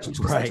different directions,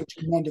 because that's a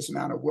tremendous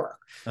amount of work.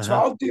 So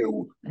I'll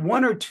do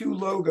one or two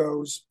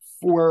logos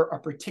for a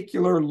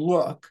particular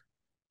look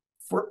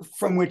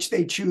from which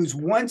they choose.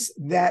 Once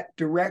they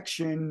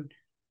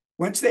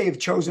have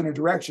chosen a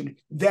direction,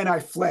 then I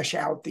flesh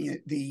out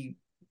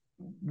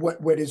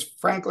what is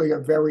frankly a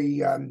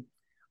very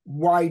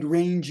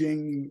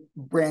wide-ranging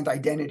brand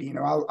identity.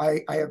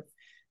 I have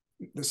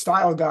the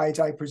style guides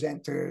I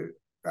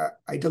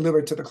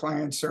deliver to the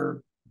clients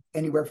are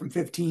anywhere from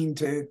 15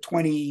 to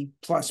 20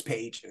 plus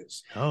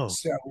pages.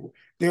 So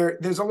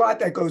there's a lot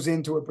that goes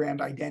into a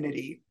brand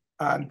identity.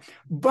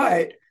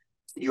 But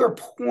your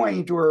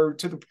point, or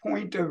to the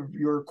point of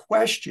your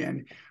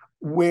question,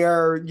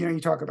 where you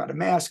talk about a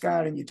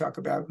mascot and you talk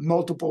about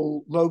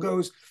multiple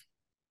logos,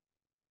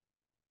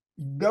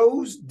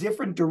 those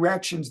different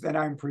directions that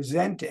I'm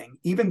presenting,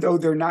 even though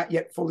they're not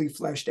yet fully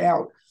fleshed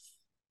out,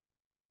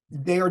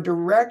 they are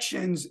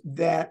directions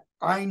that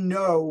I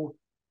know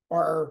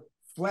are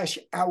flesh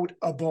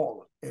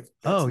outable, if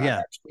that's not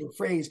actually a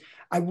phrase.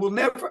 I'm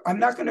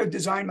not going to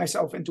design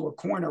myself into a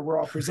corner where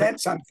I'll present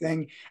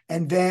something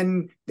and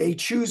then they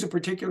choose a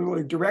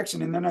particular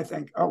direction. And then I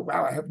think, oh,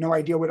 wow, I have no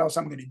idea what else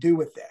I'm going to do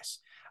with this.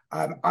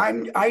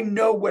 I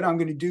know what I'm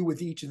going to do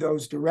with each of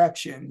those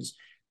directions.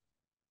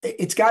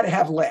 It's got to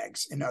have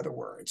legs, in other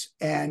words.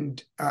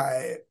 And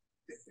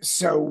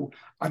so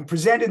I'm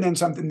presenting them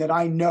something that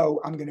I know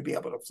I'm going to be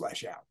able to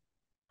flesh out.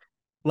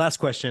 Last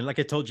question. Like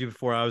I told you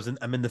before,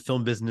 I'm in the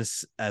film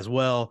business as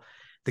well.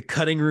 The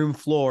cutting room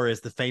floor is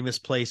the famous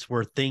place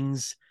where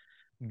things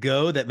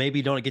go that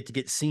maybe don't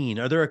get seen.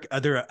 Are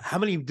there how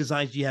many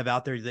designs do you have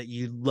out there that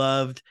you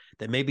loved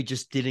that maybe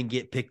just didn't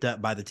get picked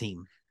up by the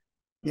team?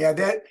 Yeah,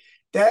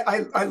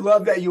 I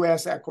love that you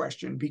asked that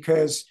question,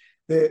 because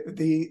what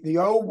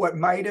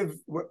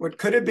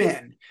could have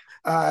been.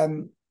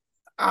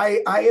 I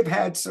have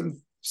had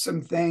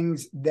some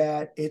things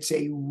that it's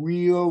a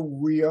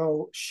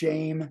real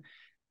shame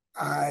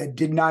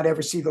did not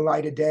ever see the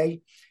light of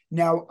day.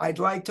 Now, I'd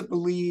like to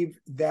believe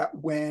that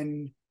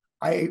when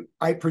I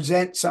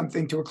present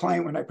something to a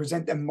client, when I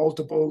present them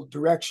multiple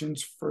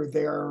directions for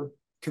their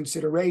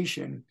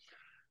consideration,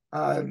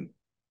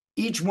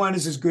 each one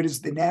is as good as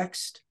the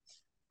next.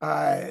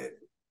 But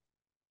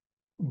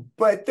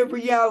the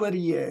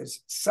reality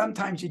is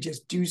sometimes you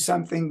just do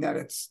something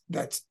that's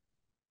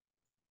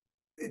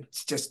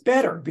just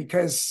better,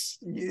 because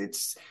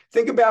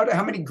think about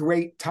how many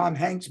great Tom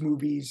Hanks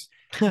movies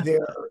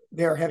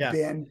there have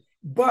been,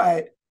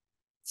 but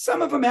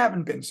some of them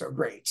haven't been so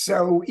great.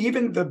 So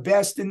even the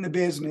best in the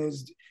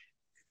business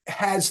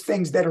has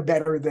things that are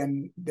better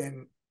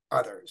than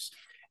others.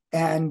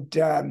 And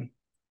the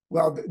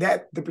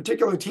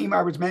particular team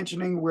I was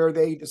mentioning, where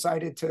they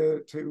decided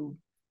to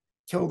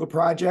kill the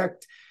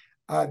project,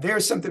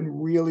 there's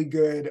something really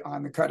good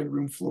on the cutting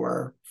room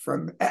floor.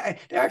 There are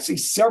actually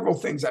several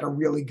things that are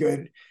really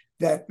good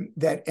that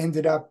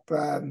ended up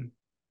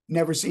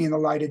never seeing the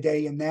light of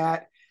day in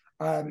that.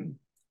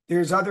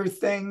 There's other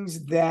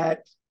things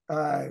that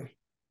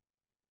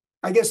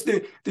I guess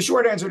the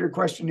short answer to your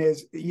question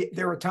is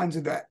there are tons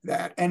of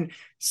that. And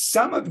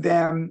some of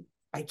them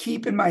I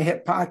keep in my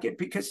hip pocket,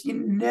 because you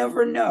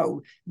never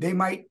know.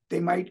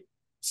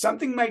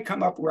 Something might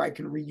come up where I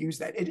can reuse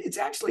that. It's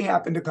actually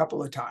happened a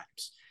couple of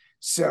times.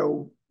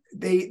 So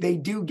they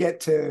do get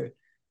to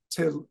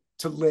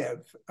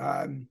live.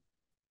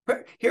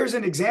 But here's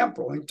an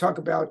example. And talk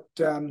about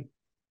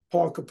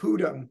Paul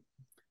Caputo.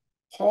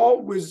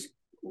 Paul was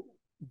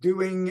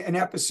doing an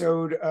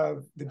episode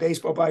of the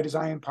Baseball by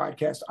Design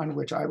podcast, on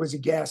which I was a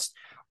guest,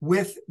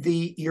 with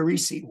the Erie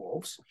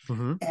Seawolves.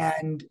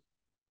 And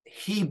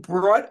he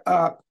brought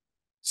up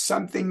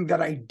something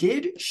that I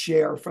did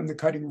share from the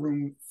cutting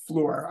room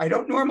floor. I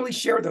don't normally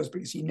share those,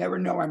 because you never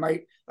know. I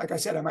might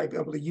be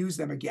able to use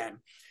them again.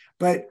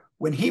 But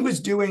when he was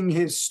doing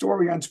his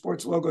story on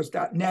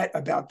sportslogos.net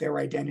about their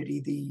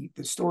identity,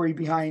 the story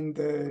behind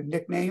the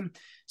nickname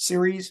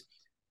series,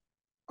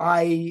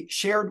 I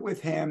shared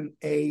with him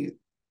a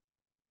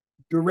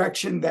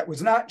direction that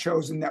was not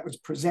chosen, that was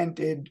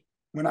presented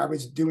when I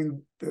was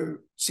doing the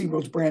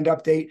SeaWorld's brand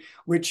update,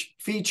 which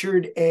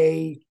featured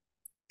a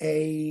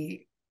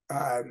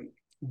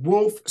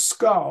wolf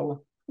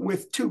skull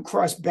with two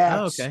crossed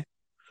backs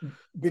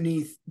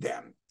beneath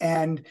them.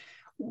 And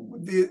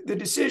the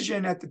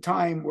decision at the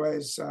time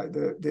was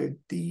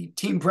the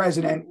team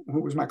president,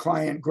 who was my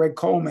client, Greg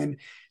Coleman,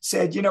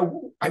 said,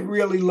 I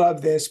really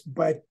love this,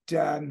 but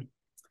it's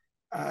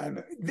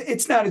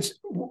not as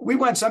we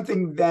want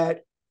something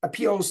that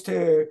appeals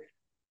to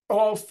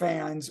all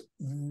fans.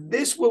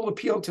 This will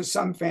appeal to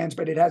some fans,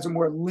 but it has a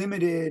more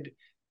limited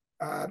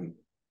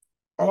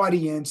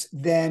audience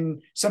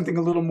than something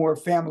a little more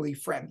family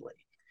friendly.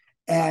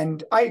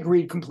 And I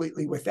agreed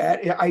completely with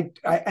that.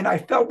 I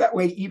felt that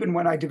way even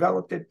when I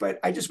developed it, but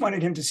I just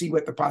wanted him to see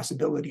what the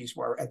possibilities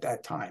were at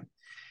that time.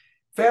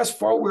 Fast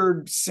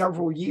forward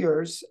several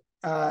years,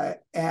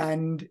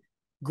 and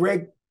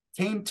Greg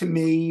came to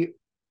me.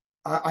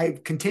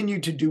 I've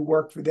continued to do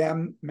work for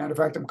them. Matter of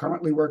fact, I'm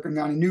currently working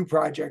on a new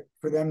project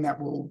for them that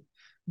will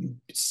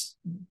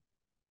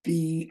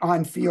be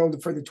on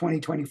field for the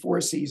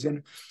 2024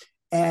 season.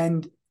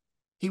 And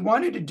he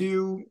wanted to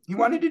do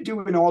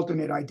an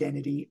alternate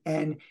identity,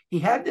 and he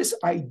had this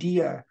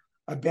idea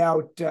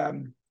about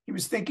he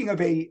was thinking of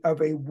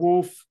a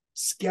wolf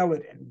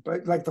skeleton,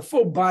 but like the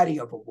full body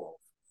of a wolf.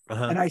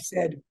 Uh-huh. And I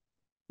said,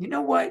 you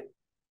know what?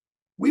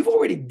 We've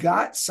already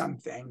got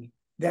something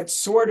that's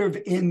sort of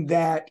in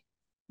that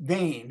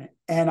vein.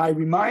 And I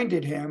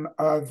reminded him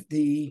of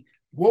the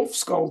wolf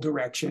skull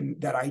direction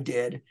that I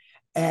did,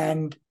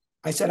 and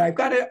I said, I've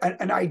got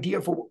an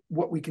idea for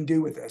what we can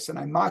do with this. And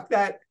I mocked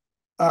that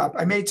up.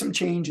 I made some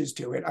changes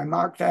to it. I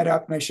mocked that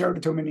up and I showed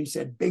it to him, and he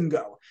said,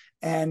 bingo.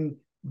 And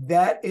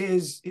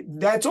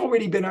that's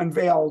already been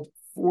unveiled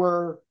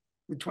for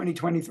the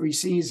 2023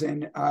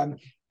 season.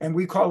 And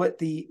we call it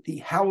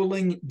the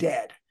Howling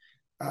Dead,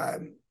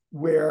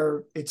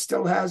 where it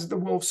still has the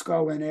wolf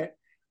skull in it.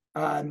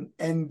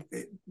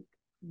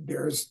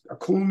 There's a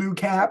cool new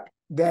cap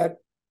that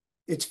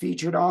it's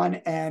featured on,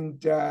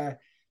 and a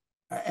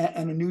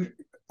new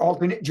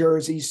alternate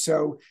jersey.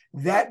 So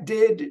that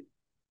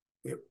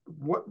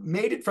what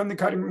made it from the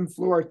cutting room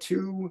floor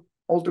to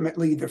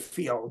ultimately the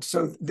field.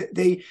 So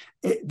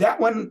that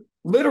one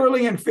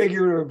literally and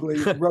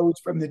figuratively rose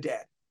from the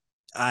dead.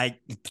 I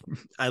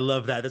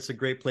love that. That's a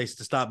great place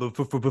to stop.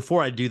 But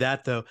before I do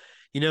that, though,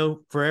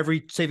 for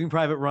every Saving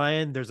Private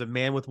Ryan, there's a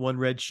man with one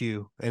red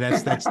shoe, and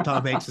that's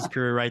Tom Hanks'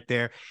 career right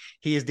there.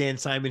 He is Dan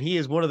Simon. He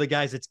is one of the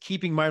guys that's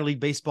keeping minor league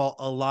baseball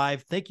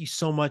alive. Thank you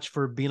so much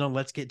for being on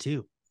Let's Get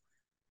To.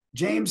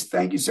 James,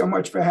 thank you so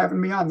much for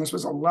having me on. This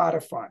was a lot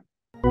of fun.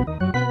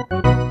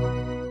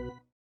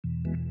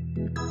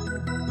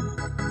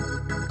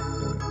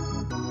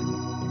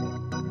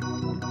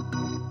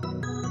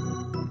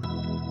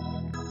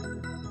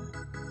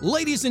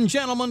 Ladies and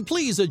gentlemen,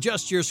 please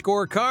adjust your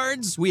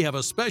scorecards. We have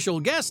a special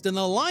guest in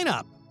the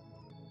lineup.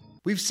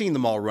 We've seen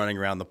them all running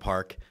around the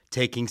park,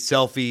 taking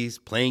selfies,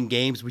 playing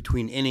games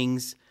between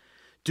innings,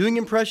 doing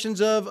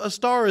impressions of A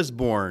Star Is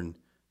Born,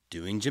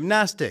 doing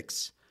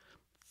gymnastics,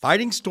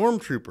 fighting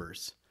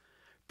stormtroopers,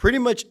 pretty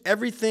much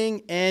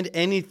everything and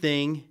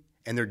anything,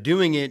 and they're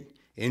doing it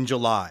in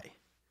July,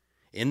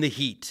 in the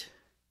heat,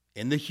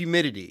 in the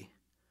humidity.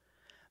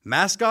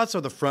 Mascots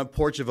are the front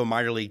porch of a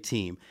minor league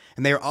team,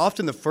 and they are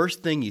often the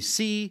first thing you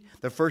see,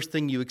 the first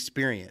thing you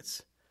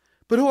experience.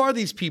 But who are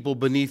these people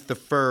beneath the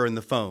fur and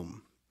the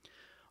foam?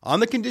 On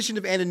the condition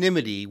of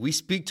anonymity, we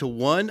speak to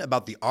one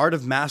about the art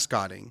of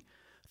mascotting.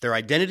 Their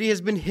identity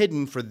has been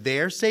hidden for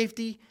their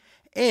safety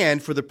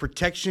and for the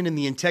protection and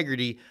the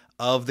integrity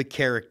of the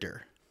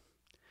character.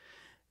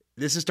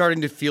 This is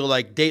starting to feel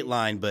like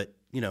Dateline, but,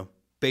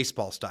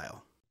 baseball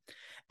style.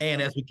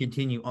 And as we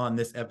continue on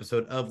this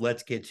episode of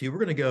Let's Get To, we're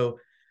going to go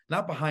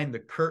not behind the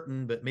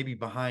curtain, but maybe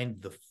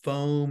behind the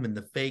foam and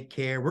the fake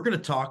hair. We're going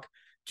to talk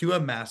to a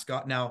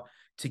mascot. Now,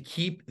 to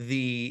keep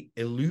the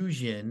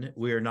illusion,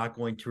 we are not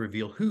going to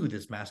reveal who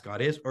this mascot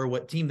is or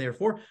what team they're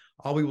for.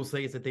 All we will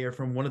say is that they are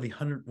from one of the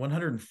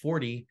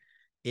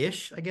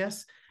 140-ish, I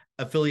guess,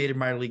 affiliated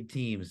minor league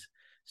teams.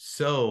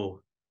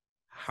 So,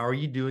 how are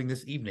you doing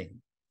this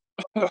evening?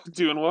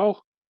 Doing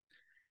well.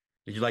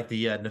 Did you like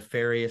the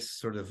nefarious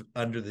sort of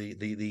under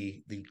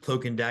the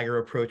cloak and dagger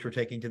approach we're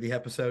taking to the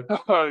episode?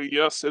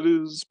 Yes, it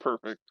is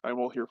perfect. I'm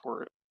all here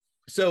for it.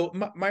 So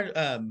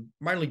minor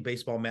league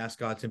baseball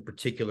mascots in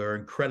particular are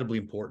incredibly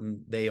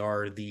important. They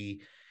are in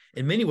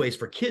many ways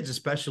for kids,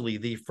 especially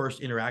the first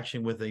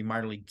interaction with a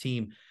minor league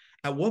team.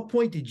 At what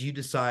point did you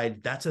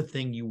decide that's a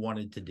thing you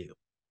wanted to do?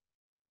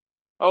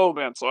 Oh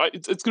man, so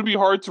it's going to be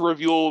hard to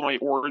reveal my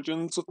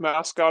origins with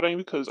mascotting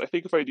because I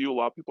think if I do, a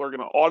lot of people are going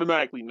to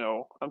automatically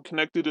know. I'm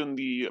connected in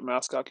the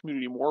mascot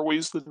community more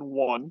ways than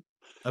one.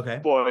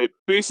 Okay. But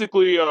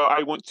basically,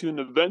 I went to an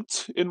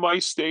event in my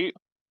state,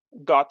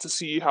 got to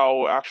see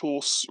how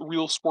actual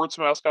real sports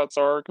mascots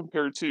are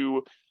compared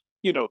to,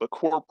 the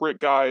corporate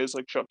guys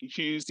like Chuck E.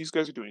 Cheese. These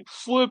guys are doing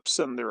flips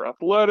and they're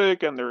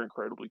athletic and they're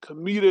incredibly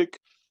comedic.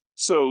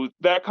 So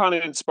that kind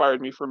of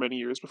inspired me for many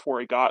years before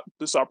I got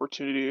this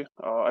opportunity.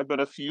 I've been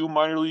a few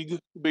minor league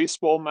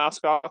baseball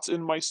mascots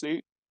in my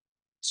state.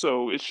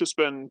 So it's just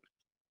been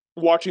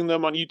watching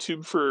them on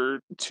YouTube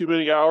for too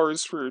many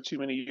hours for too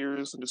many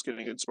years and just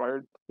getting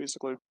inspired,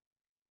 basically.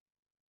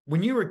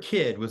 When you were a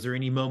kid, was there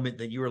any moment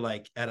that you were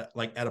like at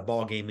a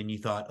ball game and you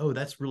thought, "Oh,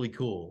 that's really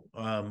cool"?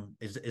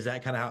 Is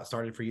that kind of how it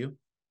started for you?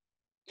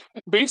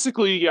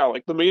 Basically, yeah,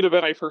 like the main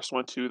event I first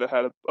went to that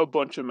had a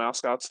bunch of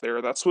mascots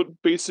there. That's what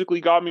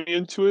basically got me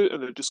into it,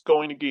 and then just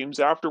going to games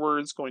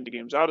afterwards, going to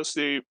games out of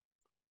state.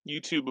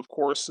 YouTube, of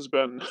course, has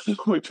been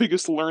my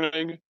biggest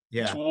learning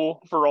Yeah.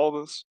 tool for all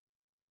this.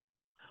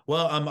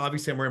 Well, I'm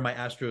wearing my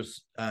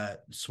Astros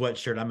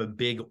sweatshirt. I'm a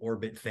big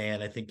Orbit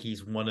fan. I think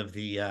he's one of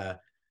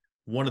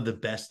the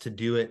best to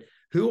do it.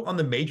 Who on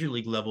the major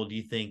league level do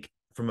you think,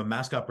 from a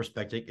mascot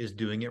perspective, is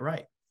doing it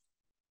right?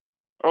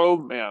 Oh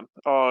man,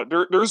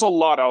 there's a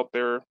lot out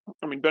there.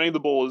 I mean, Benny the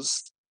Bull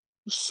is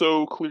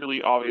so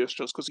clearly obvious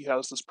just because he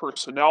has this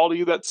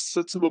personality that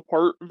sets him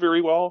apart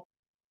very well.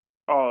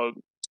 Uh,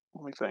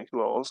 Let me think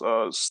who else.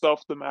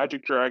 Stuff the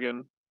Magic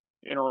Dragon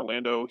in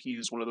Orlando.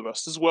 He's one of the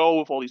best as well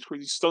with all these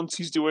crazy stunts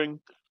he's doing.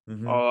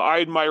 Mm-hmm. I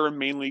admire him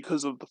mainly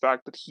because of the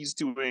fact that he's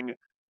doing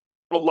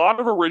a lot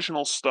of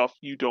original stuff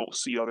you don't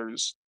see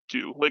others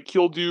do. Like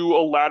he'll do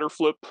a ladder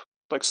flip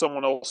like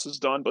someone else has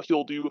done, but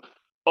he'll do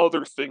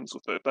other things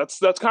with it. That's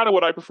kind of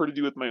what I prefer to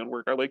do with my own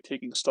work. I like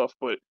taking stuff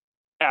but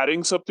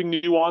adding something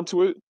new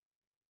onto it.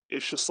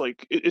 It's just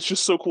like it's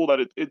just so cool that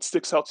it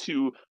sticks out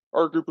to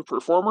our group of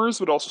performers,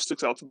 but also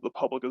sticks out to the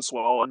public as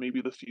well, and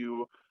maybe the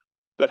few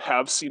that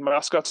have seen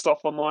mascot stuff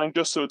online,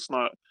 just so it's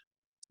not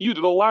you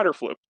did a ladder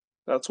flip.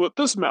 That's what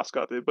this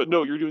mascot did, but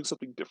no, you're doing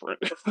something different.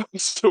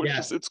 So Yeah.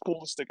 it's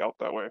cool to stick out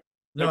that way. I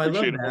No, I love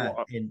appreciate it a that.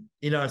 lot.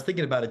 And I was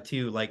thinking about it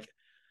too. Like,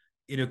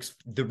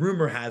 the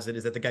rumor has it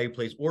is that the guy who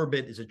plays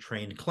Orbit is a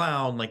trained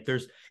clown. Like,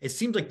 it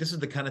seems like this is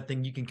the kind of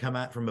thing you can come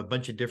at from a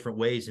bunch of different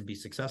ways and be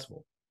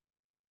successful.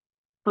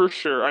 For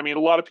sure. I mean,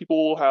 a lot of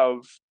people have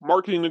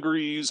marketing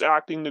degrees,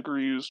 acting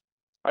degrees.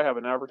 I have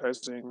an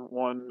advertising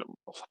one.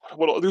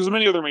 Well, there's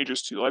many other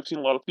majors too. I've seen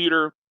a lot of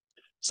theater.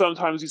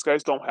 Sometimes these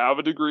guys don't have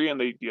a degree and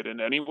they get in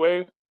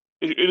anyway.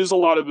 It is a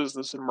lot of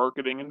business and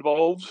marketing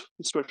involved,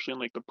 especially in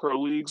like the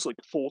pro leagues, like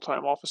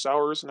full-time office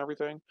hours and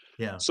everything.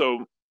 Yeah.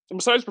 So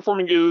besides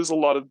performing, it is a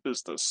lot of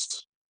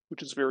business,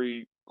 which is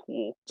very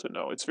cool to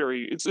know. It's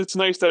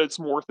nice that it's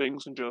more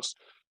things than just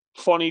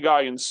funny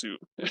guy in suit.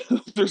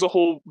 There's a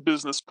whole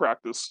business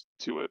practice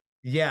to it.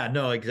 Yeah,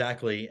 no,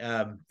 exactly.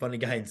 Funny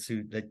guy in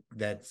suit.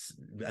 That's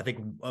I think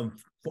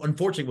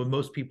unfortunately what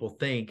most people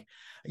think.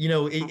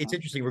 It's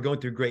interesting. We're going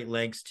through great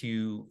lengths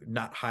to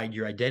not hide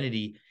your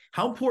identity.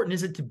 How important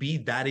is it to be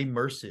that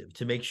immersive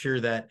to make sure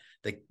that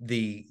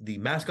the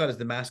mascot is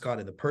the mascot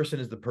and the person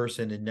is the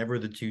person and never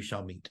the two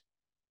shall meet?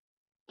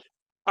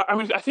 I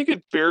mean, I think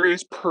it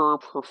varies per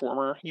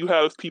performer. You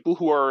have people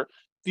who are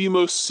the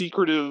most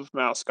secretive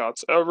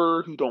mascots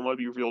ever, who don't want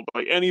to be revealed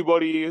by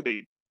anybody.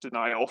 They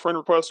deny all friend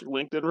requests or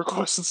LinkedIn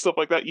requests and stuff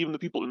like that, even the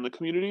people in the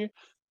community.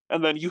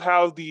 And then you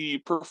have the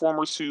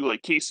performers who,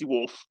 like Casey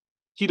Wolf,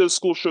 he does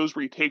school shows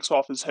where he takes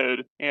off his head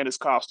and his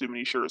costume and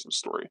he shares his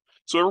story.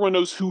 So everyone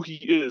knows who he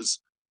is,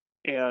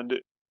 and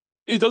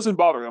it doesn't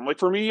bother them. Like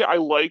for me, I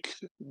like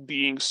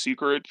being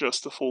secret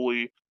just to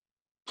fully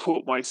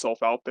put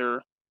myself out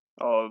there.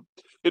 Uh,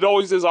 it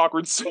always is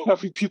awkward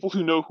having people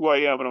who know who I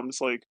am, and I'm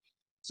just like,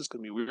 is this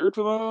gonna be weird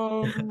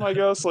for them? I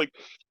guess like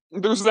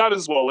there's that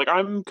as well. Like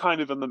I'm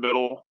kind of in the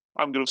middle.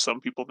 I'm good with some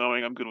people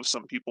knowing. I'm good with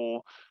some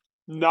people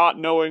not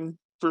knowing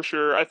for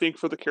sure. I think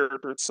for the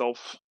character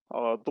itself,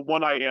 the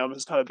one I am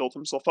has kind of built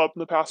himself up in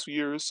the past few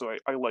years, so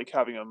I like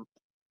having him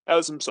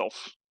as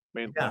himself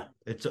mainly. Yeah,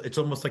 it's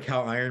almost like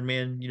how Iron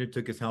Man,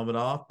 took his helmet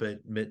off, but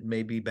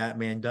maybe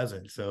Batman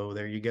doesn't. So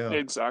there you go.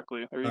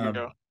 Exactly. There you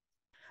go.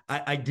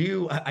 I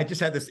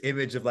just had this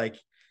image of like,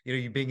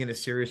 you being in a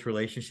serious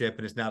relationship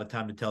and it's now the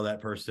time to tell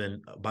that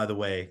person, by the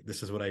way,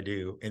 this is what I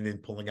do. And then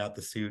pulling out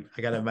the suit.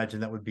 I got to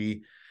imagine that would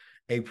be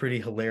a pretty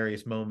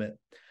hilarious moment.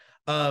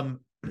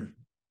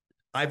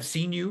 I've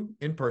seen you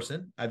in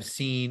person. I've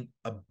seen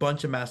a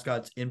bunch of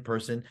mascots in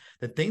person.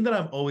 The thing that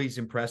I'm always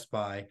impressed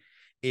by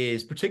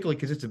is, particularly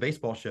because it's a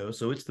baseball show,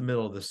 so it's the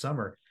middle of the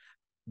summer.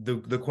 The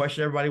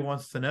question everybody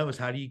wants to know is,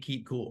 how do you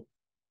keep cool?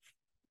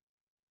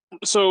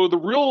 So the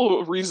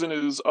real reason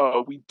is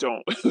we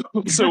don't.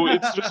 So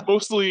it's just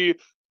mostly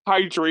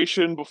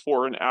hydration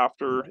before and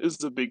after is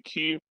the big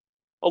key.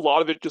 A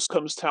lot of it just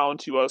comes down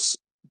to us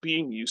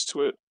being used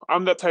to it.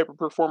 I'm that type of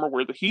performer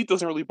where the heat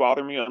doesn't really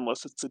bother me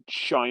unless it's a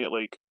giant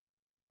like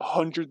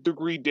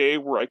 100-degree day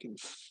where I can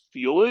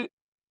feel it.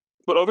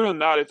 But other than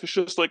that, if it's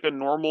just like a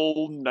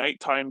normal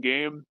nighttime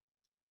game,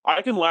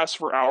 I can last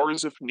for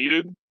hours if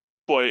needed.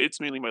 But it's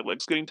mainly my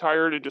legs getting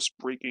tired and just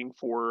breaking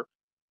for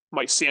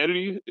my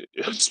sanity,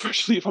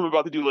 especially if I'm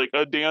about to do like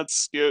a dance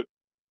skit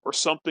or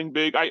something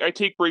big. I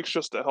take breaks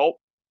just to help.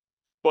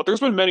 But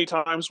there's been many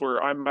times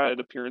where I'm at an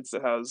appearance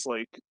that has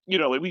like,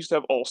 like we used to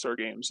have all-star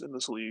games in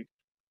this league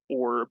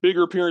or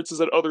bigger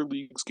appearances at other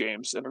leagues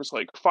games. And there's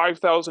like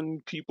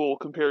 5,000 people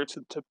compared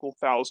to the typical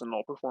 1,000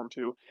 I'll perform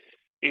to.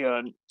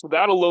 And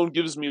that alone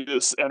gives me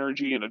this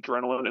energy and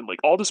adrenaline. And like,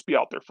 I'll just be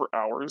out there for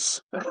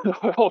hours.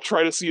 I'll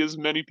try to see as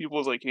many people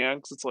as I can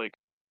because it's like,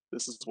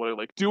 this is what I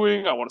like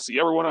doing. I want to see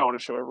everyone. I want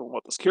to show everyone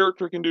what this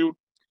character can do.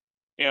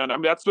 And I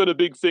mean, that's been a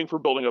big thing for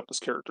building up this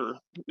character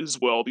as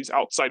well. These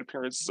outside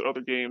appearances at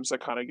other games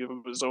that kind of give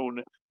him his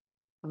own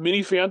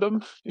mini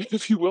fandom,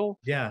 if you will.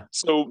 Yeah.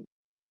 So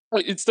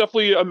it's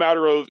definitely a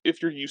matter of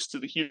if you're used to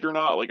the heat or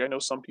not. Like I know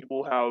some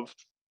people have,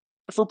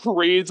 for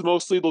parades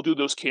mostly, they'll do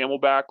those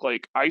Camelback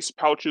like ice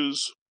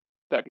pouches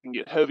that can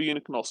get heavy and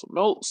it can also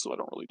melt. So I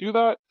don't really do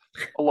that.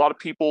 A lot of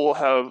people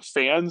have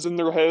fans in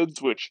their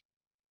heads, which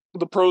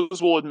the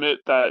pros will admit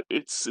that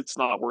it's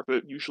not worth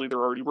it. Usually they're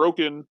already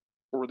broken,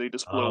 or they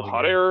just blow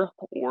hot air,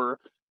 or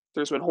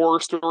there's been horror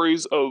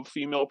stories of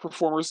female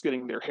performers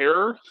getting their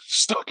hair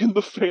stuck in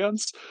the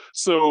fans.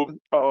 So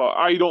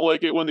I don't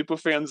like it when they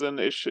put fans in.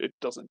 It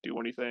doesn't do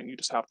anything. You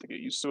just have to get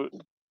used to it,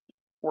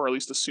 or at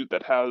least a suit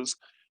that has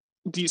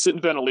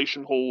decent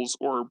ventilation holes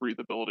or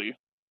breathability,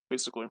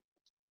 basically.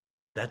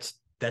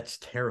 That's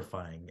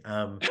terrifying.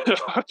 Yeah.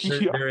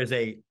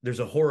 There's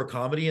a horror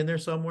comedy in there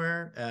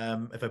somewhere.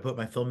 If I put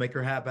my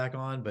filmmaker hat back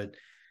on, but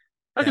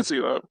I can see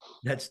that.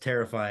 That's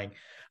terrifying.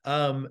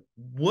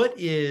 What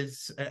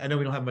is, I know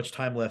we don't have much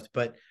time left,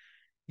 but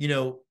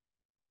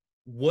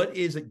what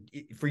is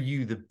for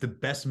you the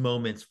best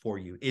moments for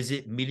you? Is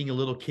it meeting a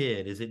little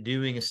kid? Is it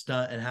doing a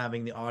stunt and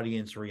having the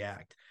audience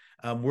react?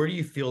 Where do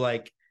you feel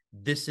like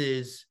this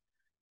is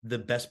the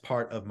best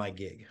part of my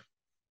gig?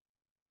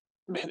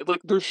 Man,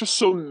 like there's just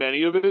so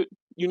many of it,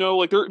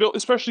 like there,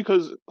 especially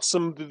because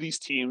some of these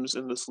teams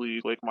in this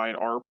league, like mine,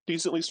 are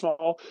decently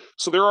small.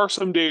 So there are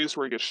some days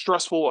where it gets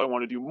stressful. I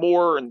want to do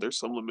more, and there's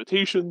some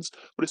limitations.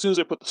 But as soon as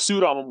I put the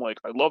suit on, I'm like,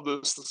 I love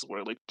this. This is what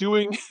I like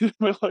doing in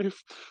my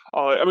life.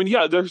 I mean,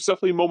 yeah, there's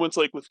definitely moments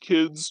like with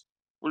kids,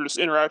 we're just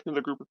interacting with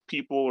a group of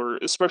people, or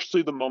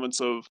especially the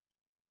moments of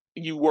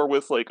you are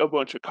with like a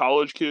bunch of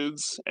college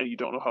kids and you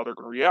don't know how they're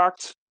going to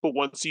react. But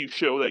once you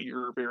show that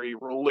you're very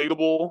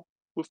relatable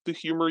with the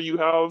humor you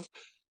have,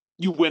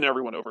 you win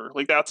everyone over.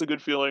 Like that's a good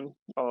feeling.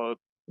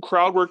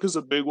 Crowd work is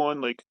a big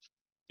one. Like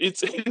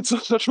it's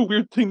such a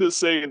weird thing to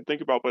say and think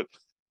about, but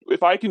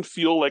if I can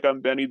feel like I'm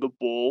Benny the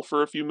Bull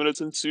for a few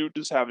minutes in suit,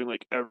 just having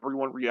like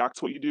everyone react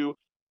to what you do,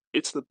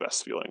 it's the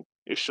best feeling.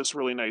 It's just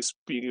really nice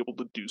being able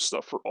to do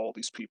stuff for all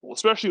these people,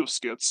 especially with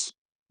skits.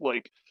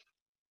 Like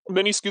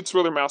many skits for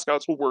other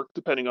mascots will work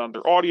depending on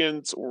their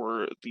audience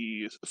or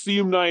the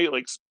theme night.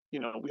 Like,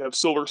 we have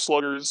Silver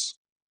Sluggers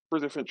for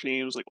different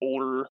teams, like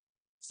older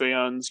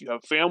fans. You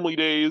have family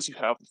days, you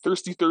have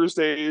Thirsty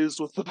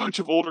Thursdays with a bunch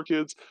of older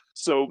kids.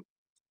 So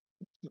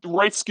the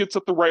right skits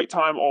at the right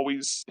time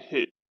always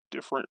hit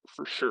different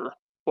for sure.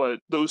 But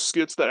those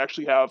skits that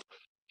actually have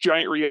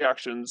giant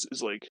reactions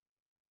is like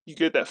you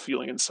get that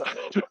feeling inside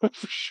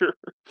for sure.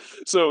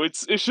 So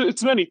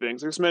it's many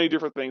things. There's many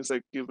different things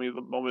that give me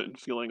the moment and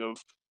feeling of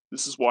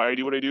this is why I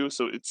do what I do.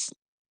 So it's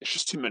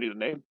just too many to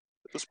name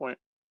at this point.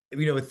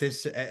 With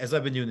this, as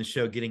I've been doing the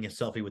show, getting a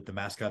selfie with the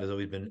mascot has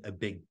always been a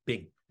big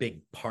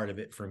part of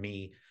it for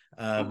me.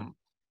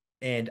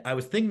 And I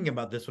was thinking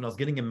about this when I was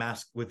getting a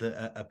mask with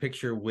a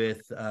picture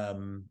with,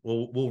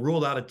 we'll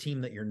rule out a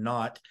team that you're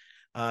not,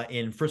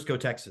 in Frisco,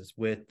 Texas,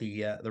 with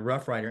the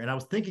Rough Rider. And I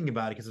was thinking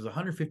about it because it was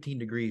 115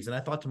 degrees. And I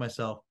thought to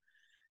myself,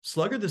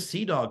 Slugger the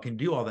Sea Dog can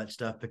do all that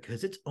stuff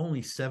because it's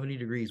only 70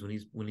 degrees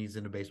when he's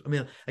in a basement. I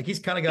mean, like he's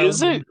kind of got.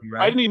 Is it?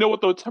 Right? I didn't even know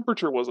what the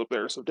temperature was up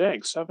there. So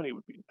dang, 70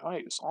 would be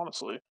nice,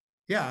 honestly.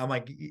 Yeah, I'm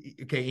like,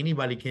 okay,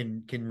 anybody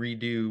can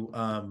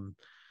redo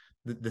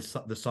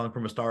the song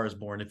from A Star Is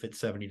Born if it's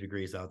 70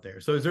 degrees out there.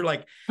 So is there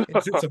like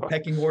some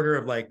pecking order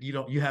of like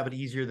you have it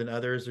easier than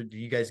others, or do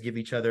you guys give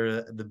each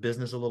other the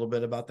business a little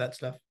bit about that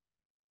stuff?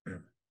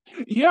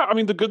 Yeah, I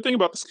mean, the good thing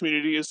about this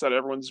community is that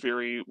everyone's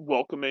very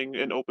welcoming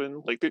and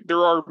open. Like,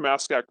 there are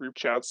mascot group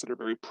chats that are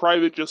very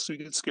private, just so you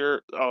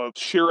can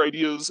share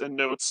ideas and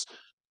notes.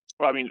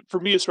 I mean, for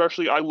me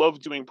especially, I love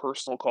doing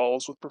personal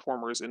calls with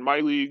performers in my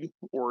league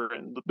or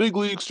in the big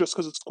leagues, just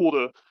because it's cool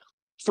to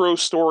throw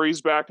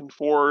stories back and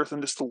forth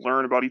and just to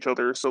learn about each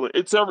other. So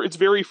it's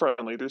very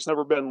friendly. There's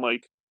never been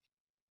like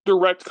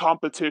direct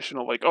competition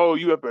of like, oh,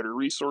 you have better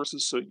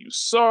resources, so you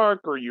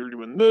suck, or you're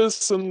doing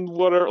this and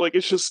whatever. Like,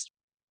 it's just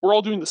we're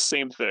all doing the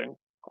same thing.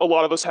 A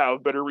lot of us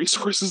have better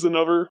resources than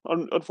other.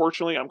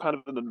 Unfortunately, I'm kind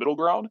of in the middle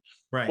ground.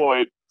 Right.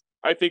 But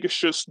I think it's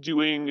just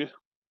doing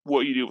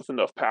what you do with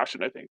enough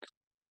passion. I think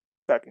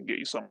that can get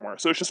you somewhere.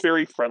 So it's just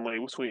very friendly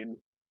between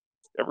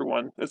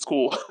everyone. It's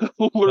cool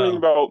learning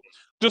about.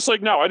 Just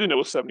like now, I didn't know it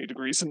was 70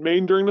 degrees in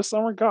Maine during the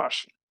summer.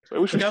 Gosh, I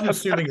wish I'm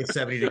assuming it's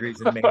 70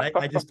 degrees in Maine.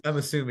 I'm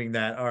assuming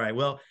that. All right.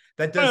 Well,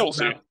 that does.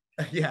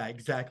 Yeah,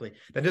 exactly.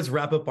 That does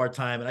wrap up our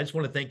time, and I just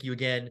want to thank you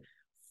again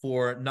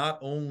for not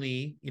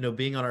only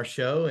being on our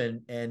show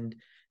and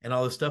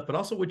all this stuff, but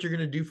also what you're going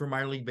to do for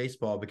minor league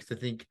baseball, because I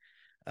think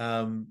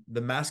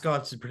the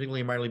mascots,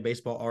 particularly in minor league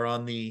baseball, are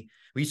on we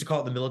used to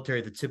call it the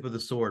military, the tip of the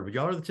sword, but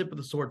y'all are the tip of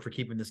the sword for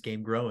keeping this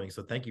game growing.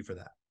 So thank you for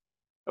that.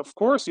 Of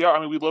course. Yeah. I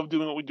mean, we love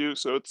doing what we do.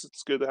 So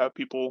it's good to have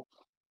people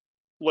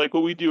like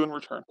what we do in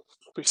return,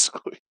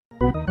 basically.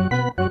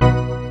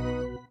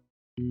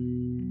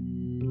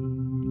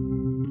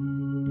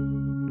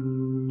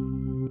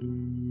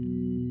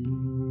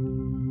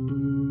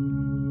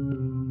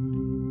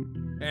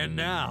 And And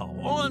now,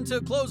 on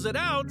to close it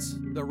out,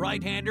 the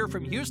right-hander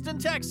from Houston,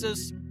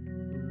 Texas,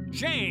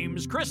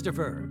 James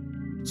Christopher.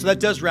 So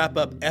that does wrap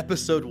up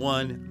episode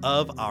 1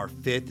 of our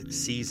 5th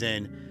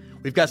season.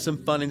 We've got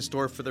some fun in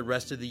store for the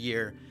rest of the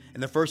year.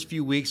 In the first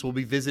few weeks, we'll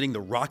be visiting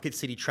the Rocket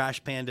City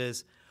Trash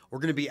Pandas. We're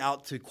going to be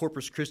out to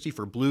Corpus Christi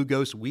for Blue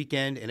Ghost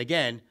Weekend. And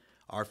again,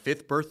 our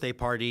 5th birthday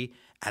party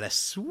at a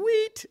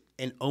suite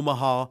in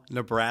Omaha,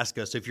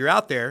 Nebraska. So if you're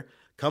out there,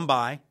 come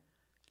by,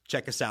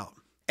 check us out.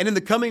 And in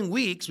the coming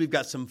weeks, we've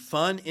got some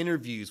fun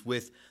interviews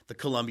with the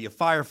Columbia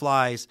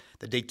Fireflies,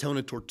 the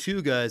Daytona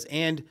Tortugas,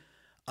 and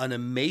an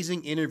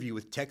amazing interview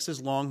with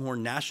Texas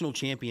Longhorn national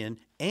champion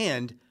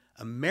and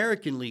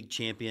American League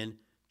champion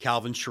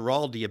Calvin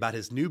Schiraldi about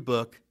his new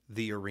book,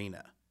 The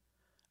Arena.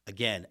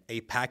 Again,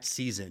 a packed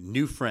season,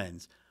 new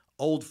friends,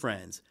 old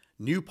friends,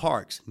 new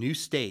parks, new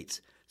states,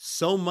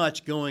 so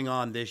much going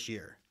on this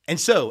year. And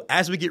so,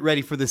 as we get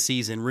ready for the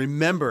season,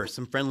 remember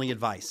some friendly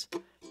advice.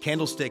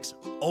 Candlesticks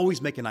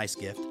always make a nice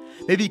gift.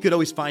 Maybe you could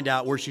always find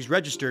out where she's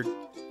registered,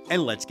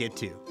 and let's get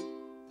to.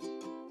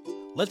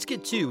 Let's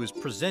Get To is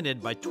presented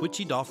by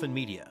Twitchy Dolphin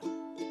Media.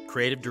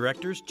 Creative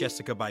directors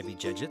Jessica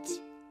Bybee-Jedgetts.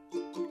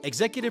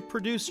 Executive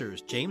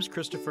producers James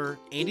Christopher,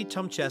 Andy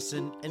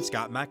Tomchessen, and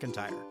Scott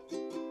McIntyre.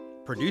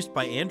 Produced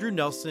by Andrew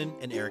Nelson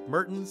and Eric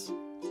Mertens.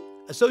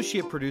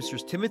 Associate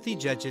producers Timothy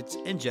Jedgetts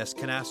and Jess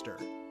Canaster.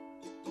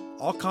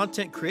 All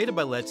content created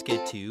by Let's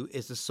Get To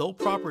is the sole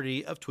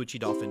property of Twitchy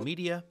Dolphin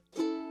Media.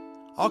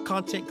 All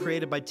content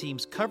created by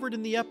teams covered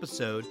in the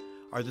episode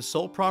are the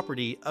sole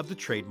property of the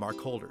trademark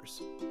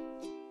holders.